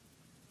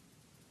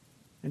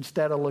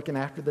instead of looking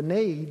after the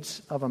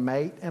needs of a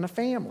mate and a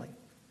family.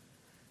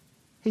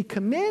 He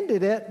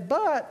commended it,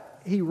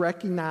 but he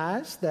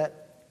recognized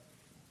that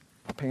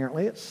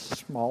apparently it's a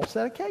small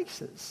set of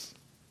cases.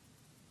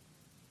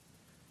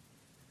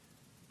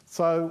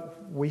 So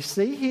we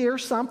see here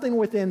something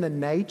within the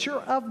nature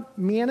of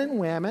men and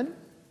women,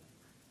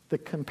 the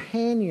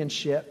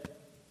companionship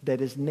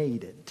that is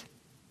needed.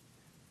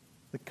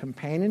 The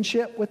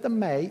companionship with a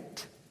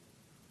mate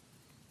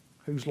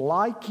who's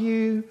like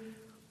you,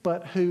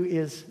 but who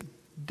is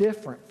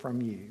different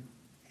from you.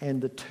 And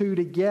the two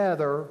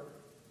together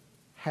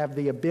have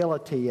the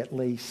ability, at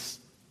least,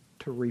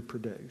 to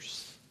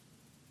reproduce.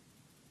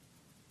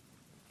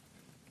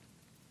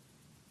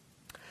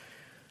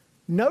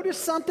 Notice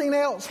something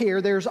else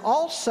here. There's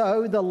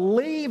also the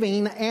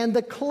leaving and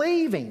the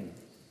cleaving.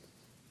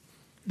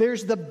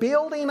 There's the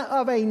building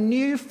of a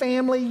new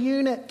family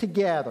unit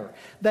together.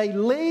 They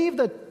leave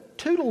the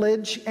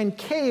tutelage and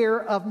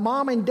care of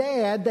mom and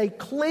dad. They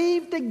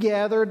cleave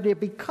together to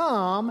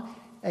become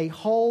a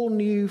whole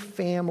new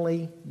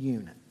family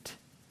unit.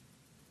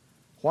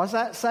 What does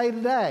that say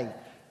today?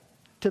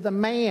 To the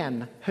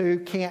man who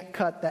can't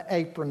cut the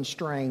apron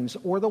strings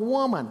or the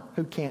woman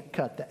who can't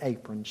cut the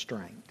apron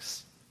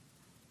strings.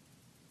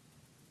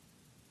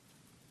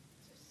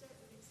 To a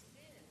certain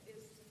extent,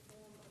 is a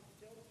form of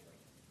adultery.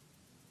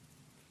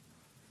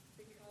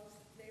 Because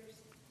there's,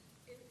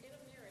 in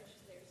a marriage,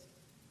 there's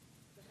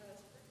the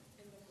husband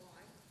and the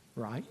wife.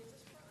 Right.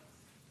 Jesus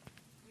Christ.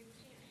 You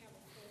can't have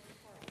a fourth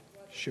party.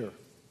 Whether Sure. it's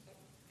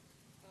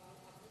a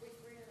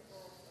boyfriend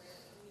or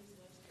girlfriend, I'm using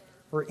those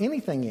terms. Or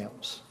anything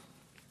else.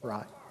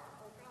 Right.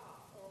 Or God,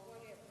 or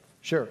whatever.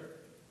 Sure.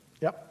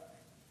 Yep.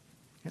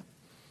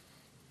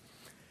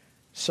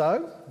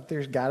 So,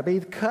 there's got to be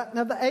the cutting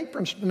of the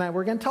apron. Now,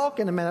 we're going to talk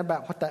in a minute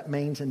about what that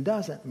means and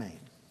doesn't mean.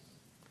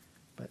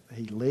 But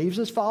he leaves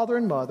his father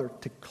and mother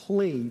to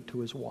cleave to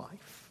his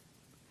wife.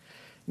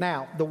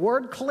 Now, the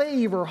word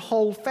cleave or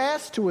hold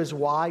fast to his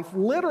wife,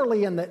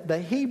 literally in the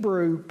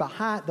Hebrew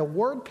behind the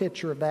word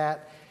picture of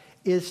that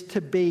is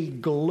to be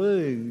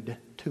glued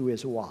to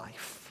his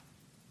wife.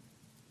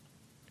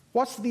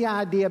 What's the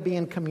idea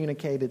being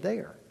communicated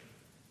there?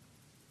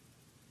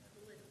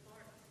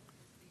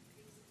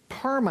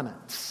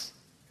 Permanence.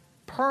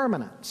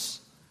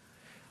 Permanence.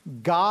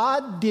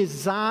 God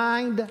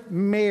designed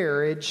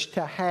marriage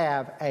to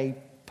have a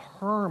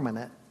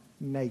permanent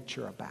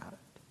nature about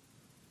it.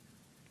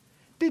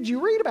 Did you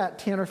read about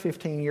 10 or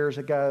 15 years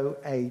ago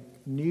a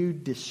new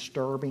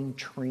disturbing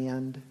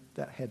trend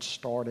that had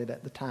started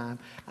at the time?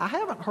 I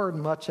haven't heard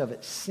much of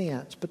it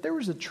since, but there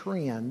was a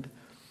trend.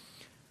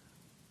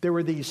 There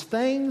were these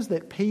things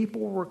that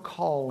people were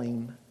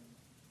calling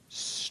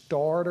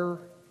starter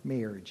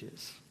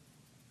marriages.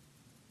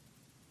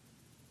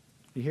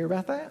 You hear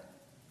about that?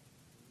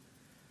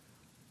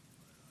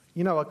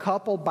 You know, a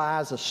couple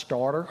buys a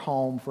starter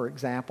home, for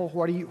example.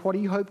 What do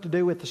you hope to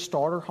do with the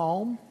starter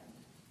home?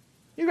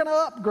 You're going to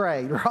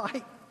upgrade,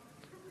 right?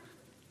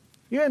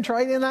 You're going to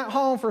trade in that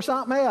home for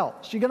something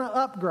else. You're going to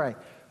upgrade.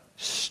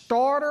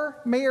 Starter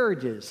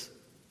marriages.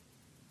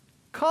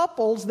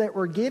 Couples that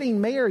were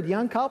getting married,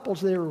 young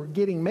couples that were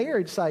getting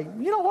married say,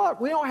 you know what?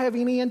 We don't have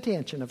any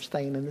intention of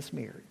staying in this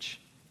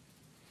marriage.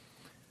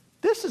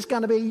 This is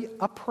going to be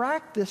a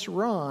practice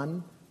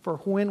run for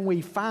when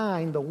we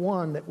find the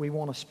one that we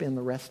want to spend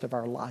the rest of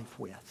our life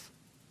with.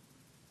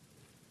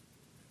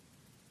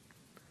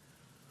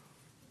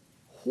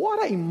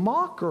 What a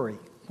mockery.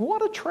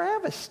 What a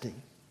travesty.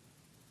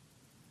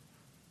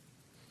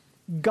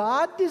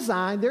 God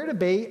designed there to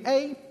be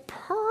a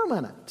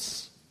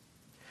permanence.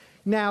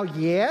 Now,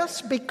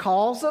 yes,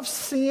 because of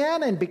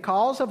sin and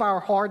because of our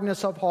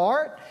hardness of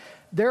heart,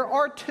 there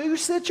are two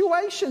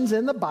situations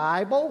in the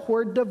Bible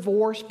where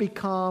divorce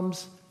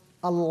becomes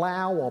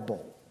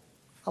allowable.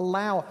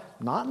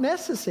 Not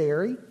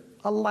necessary,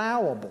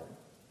 allowable.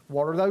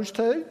 What are those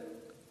two?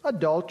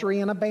 Adultery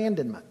and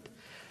abandonment.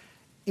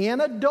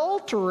 In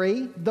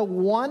adultery, the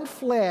one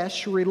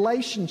flesh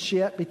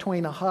relationship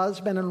between a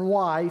husband and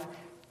wife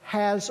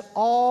has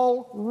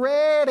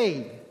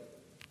already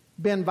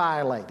been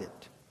violated.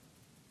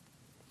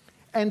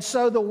 And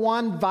so the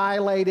one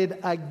violated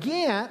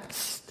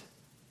against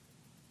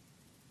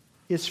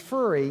is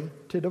free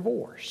to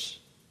divorce.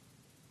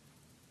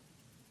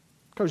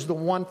 Because the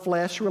one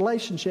flesh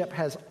relationship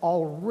has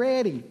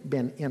already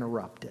been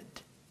interrupted.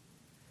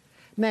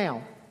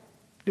 Now,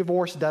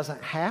 divorce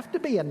doesn't have to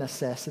be a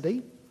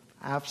necessity.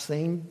 I've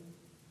seen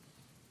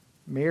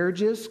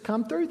marriages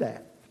come through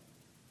that.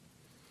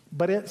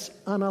 But it's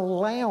an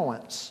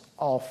allowance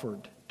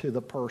offered to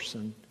the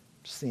person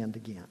sinned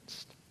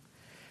against.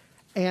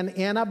 And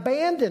in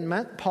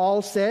abandonment,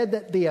 Paul said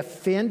that the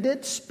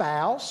offended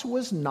spouse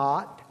was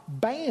not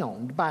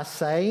bound. By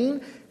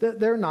saying that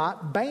they're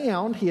not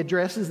bound, he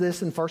addresses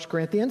this in 1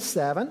 Corinthians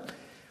 7.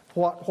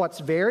 What's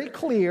very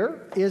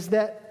clear is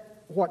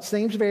that, what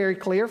seems very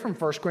clear from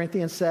 1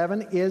 Corinthians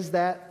 7 is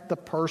that the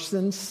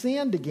person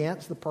sinned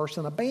against, the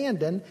person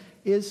abandoned,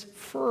 is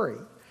free.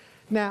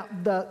 Now,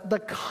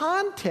 the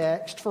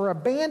context for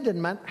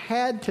abandonment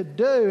had to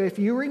do, if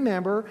you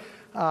remember,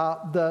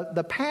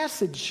 the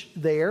passage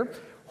there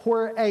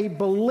where a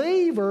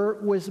believer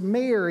was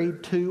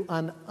married to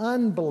an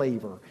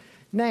unbeliever.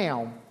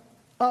 Now,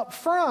 up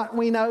front,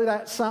 we know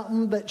that's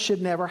something that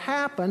should never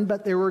happen,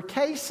 but there were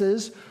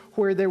cases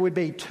where there would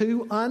be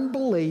two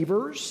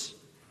unbelievers.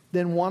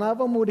 Then one of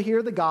them would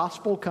hear the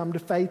gospel, come to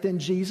faith in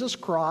Jesus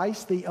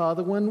Christ. The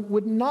other one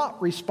would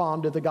not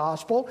respond to the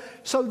gospel.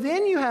 So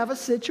then you have a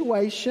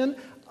situation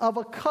of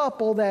a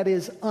couple that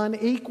is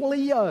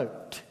unequally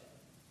yoked.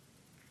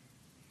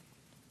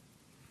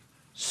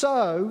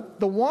 So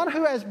the one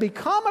who has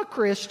become a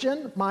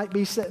Christian might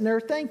be sitting there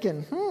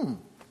thinking,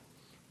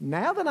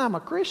 now that I'm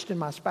a Christian,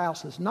 my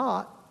spouse is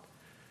not.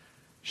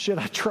 Should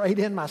I trade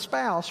in my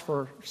spouse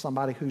for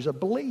somebody who's a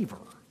believer?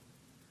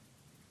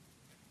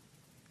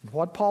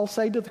 What Paul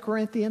say to the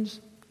Corinthians?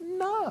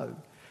 No.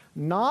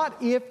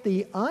 Not if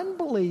the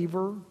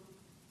unbeliever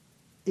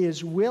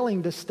is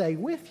willing to stay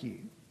with you.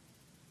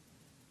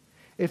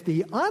 If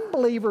the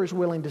unbeliever is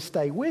willing to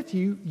stay with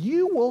you,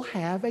 you will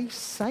have a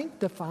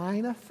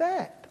sanctifying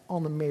effect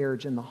on the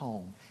marriage and the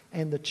home,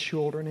 and the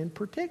children in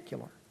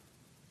particular.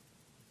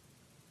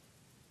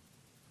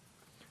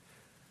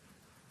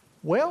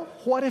 Well,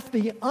 what if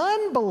the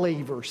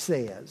unbeliever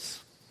says,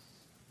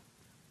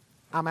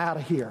 I'm out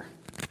of here?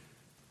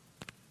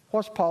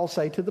 What's Paul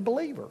say to the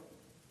believer?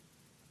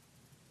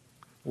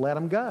 Let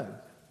him go.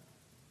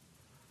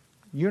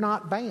 You're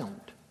not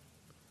bound.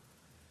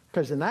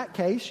 Because in that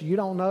case, you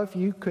don't know if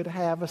you could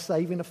have a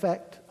saving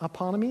effect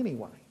upon him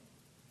anyway.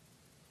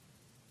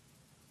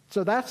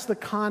 So that's the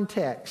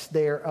context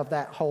there of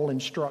that whole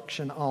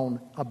instruction on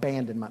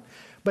abandonment.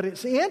 But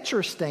it's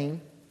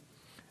interesting,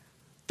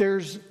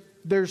 there's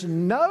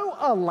no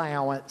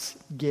allowance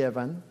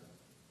given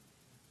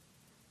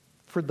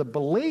for the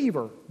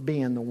believer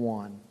being the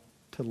one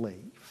to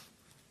leave.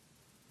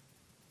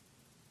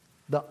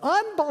 The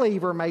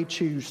unbeliever may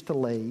choose to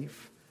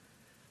leave.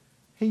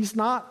 There's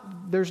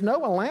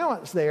no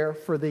allowance there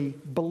for the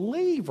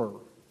believer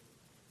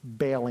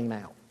bailing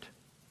out.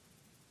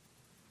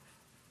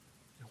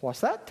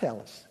 What's that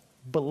tell us?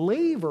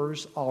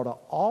 Believers ought to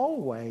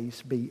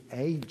always be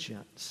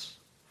agents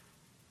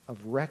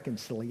of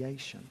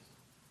reconciliation.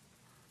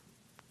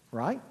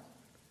 Right?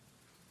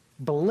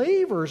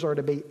 Believers are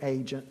to be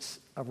agents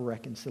of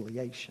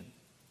reconciliation.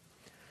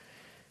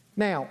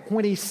 Now,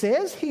 when he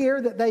says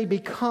here that they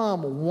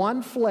become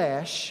one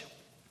flesh,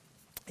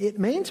 it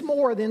means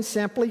more than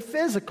simply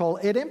physical.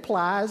 It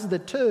implies the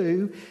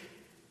two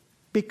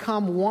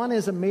become one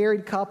as a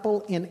married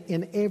couple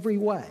in every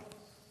way.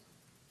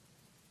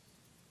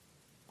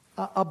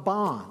 A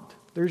bond.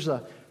 There's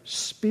a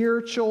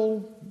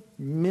spiritual,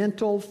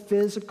 mental,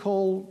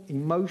 physical,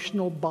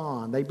 emotional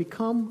bond. They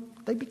become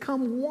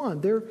one.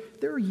 They're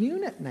a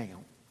unit now.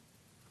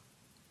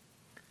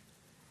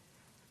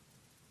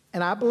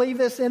 And I believe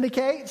this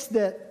indicates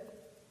that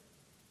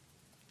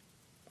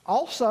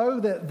also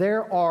that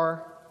there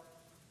are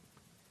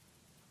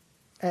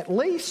at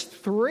least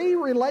 3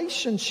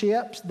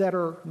 relationships that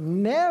are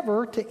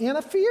never to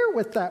interfere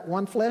with that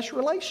one flesh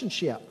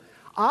relationship.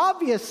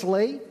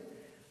 Obviously,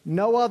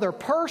 no other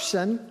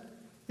person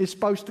is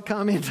supposed to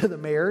come into the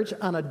marriage,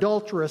 an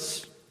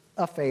adulterous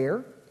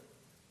affair.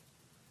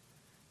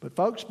 But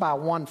folks, by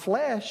one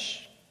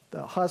flesh,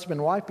 the husband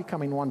and wife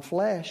becoming one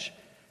flesh,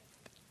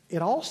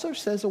 it also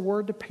says a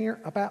word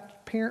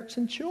about parents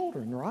and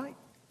children, right?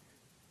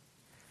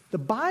 The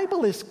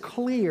Bible is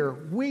clear.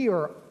 We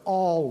are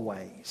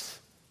always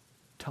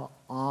to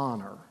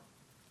honor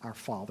our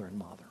father and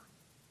mother.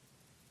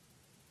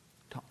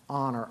 To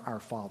honor our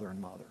father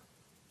and mother.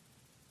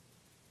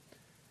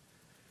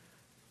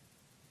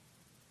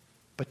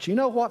 But you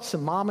know what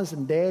some mamas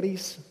and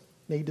daddies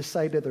need to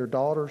say to their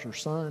daughters or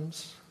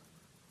sons?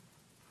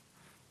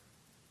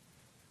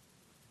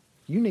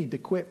 You need to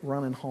quit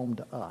running home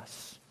to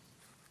us,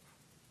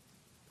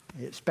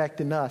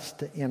 expecting us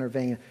to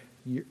intervene.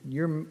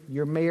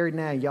 You're married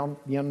now. Y'all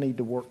need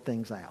to work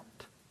things out.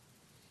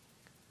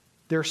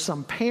 There's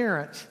some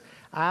parents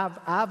I've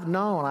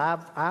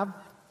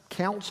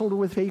counseled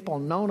with people,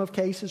 known of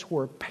cases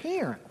where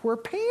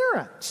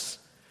parents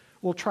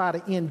will try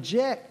to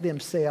inject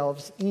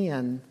themselves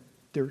in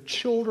their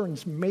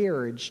children's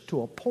marriage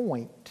to a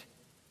point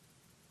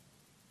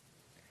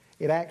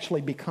it actually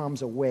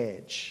becomes a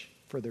wedge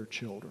for their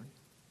children.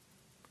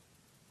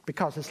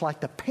 Because it's like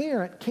the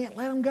parent can't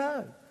let them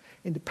go.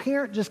 And the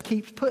parent just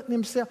keeps putting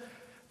himself.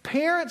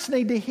 Parents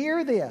need to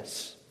hear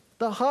this.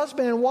 The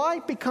husband and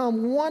wife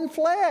become one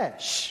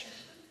flesh.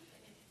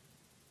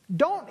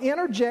 Don't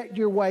interject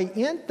your way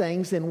in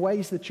things in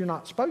ways that you're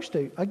not supposed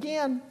to.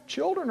 Again,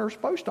 children are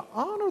supposed to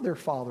honor their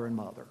father and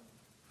mother.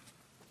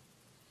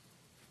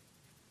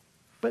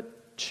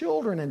 But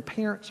children and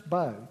parents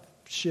both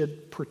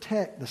should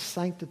protect the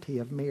sanctity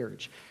of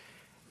marriage.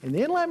 And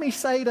then let me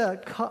say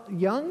to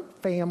young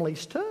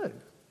families too.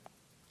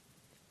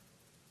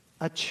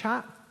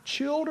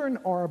 Children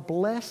are a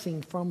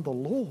blessing from the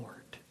Lord.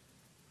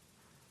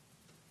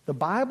 The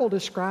Bible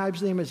describes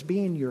them as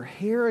being your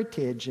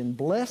heritage, and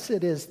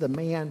blessed is the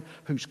man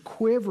whose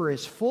quiver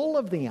is full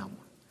of them.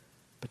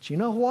 But you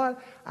know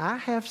what? I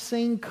have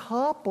seen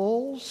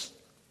couples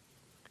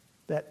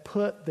that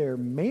put their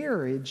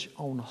marriage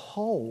on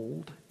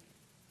hold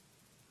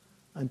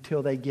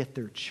until they get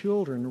their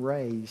children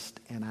raised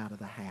and out of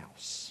the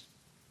house.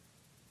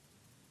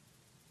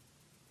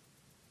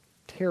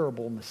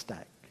 Terrible mistake.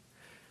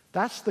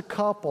 That's the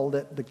couple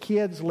that the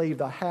kids leave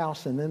the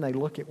house and then they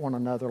look at one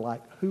another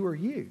like, who are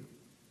you?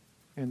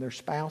 And their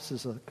spouse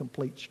is a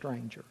complete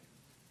stranger.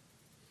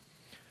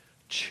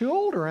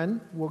 Children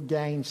will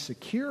gain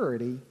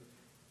security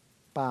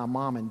by a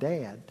mom and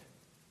dad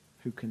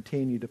who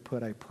continue to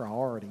put a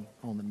priority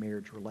on the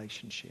marriage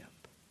relationship.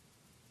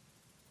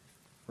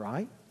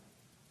 Right?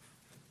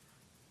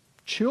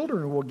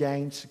 Children will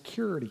gain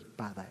security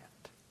by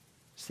that.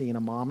 Seeing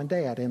a mom and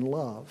dad in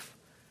love.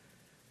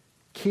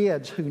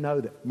 Kids who know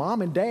that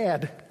mom and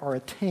dad are a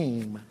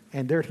team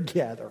and they're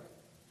together.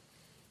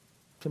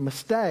 It's a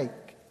mistake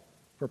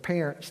for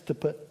parents to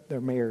put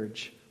their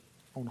marriage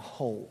on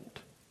hold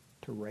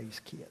to raise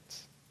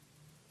kids.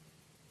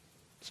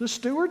 It's a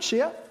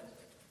stewardship,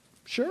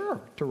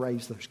 sure, to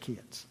raise those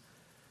kids.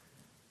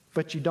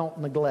 But you don't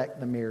neglect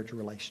the marriage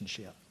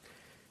relationship.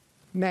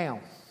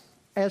 Now,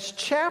 as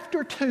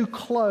chapter 2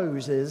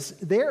 closes,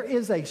 there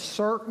is a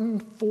certain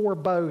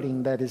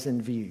foreboding that is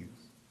in view.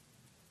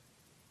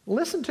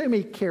 Listen to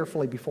me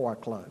carefully before I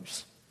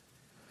close.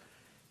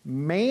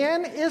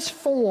 Man is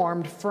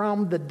formed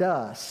from the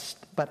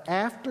dust, but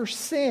after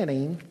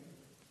sinning,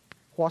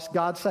 what's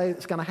God say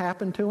that's going to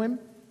happen to him?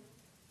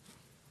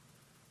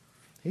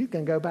 He's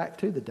going to go back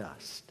to the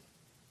dust.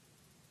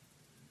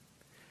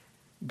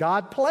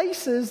 God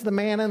places the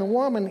man and the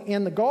woman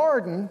in the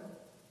garden,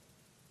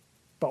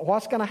 but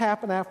what's going to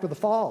happen after the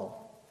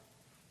fall?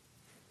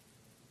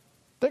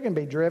 They're going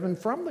to be driven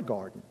from the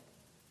garden.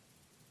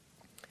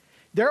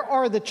 There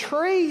are the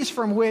trees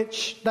from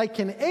which they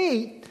can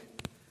eat,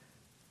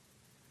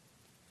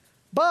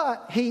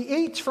 but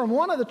he eats from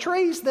one of the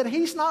trees that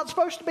he's not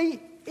supposed to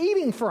be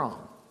eating from.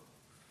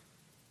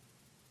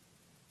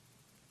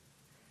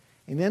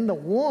 And then the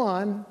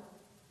one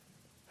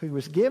who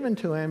was given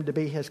to him to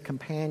be his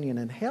companion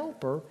and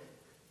helper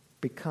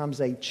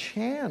becomes a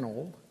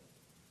channel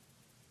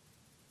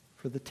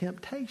for the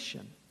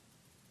temptation.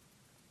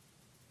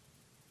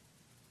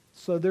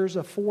 So there's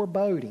a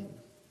foreboding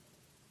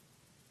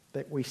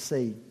that we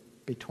see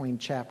between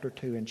chapter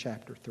 2 and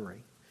chapter 3.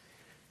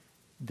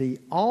 The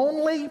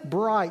only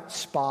bright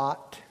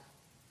spot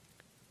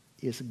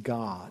is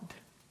God,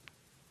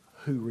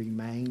 who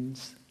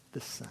remains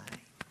the same.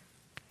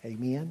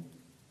 Amen?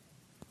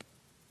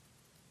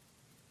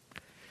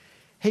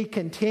 He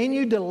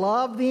continued to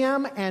love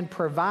them and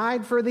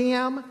provide for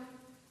them,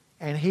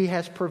 and He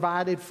has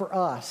provided for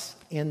us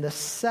in the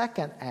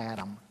second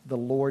Adam, the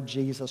Lord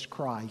Jesus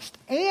Christ.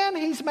 And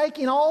He's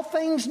making all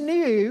things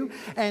new,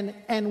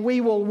 and we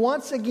will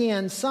once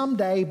again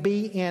someday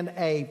be in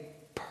a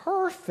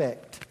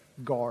perfect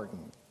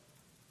garden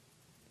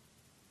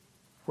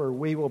where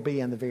we will be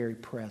in the very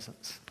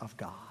presence of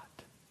God.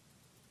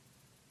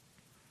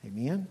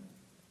 Amen?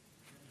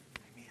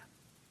 Amen.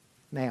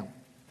 Now,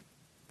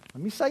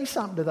 let me say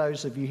something to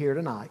those of you here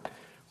tonight.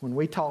 When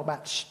we talk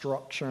about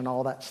structure and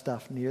all that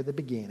stuff near the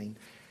beginning,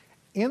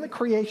 in the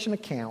creation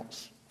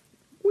accounts,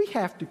 we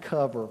have to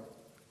cover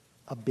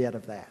a bit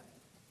of that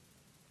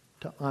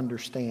to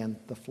understand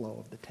the flow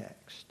of the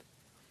text.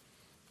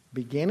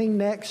 Beginning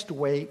next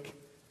week,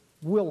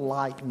 we'll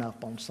lighten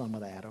up on some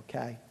of that,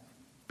 okay?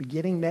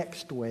 Beginning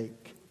next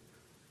week,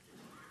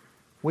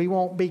 we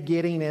won't be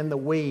getting in the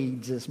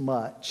weeds as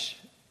much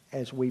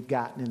as we've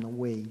gotten in the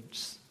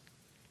weeds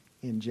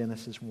in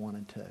Genesis 1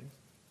 and 2.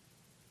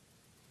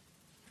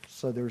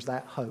 So there's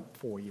that hope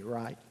for you,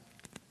 right?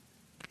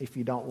 If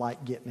you don't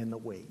like getting in the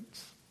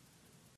weeds.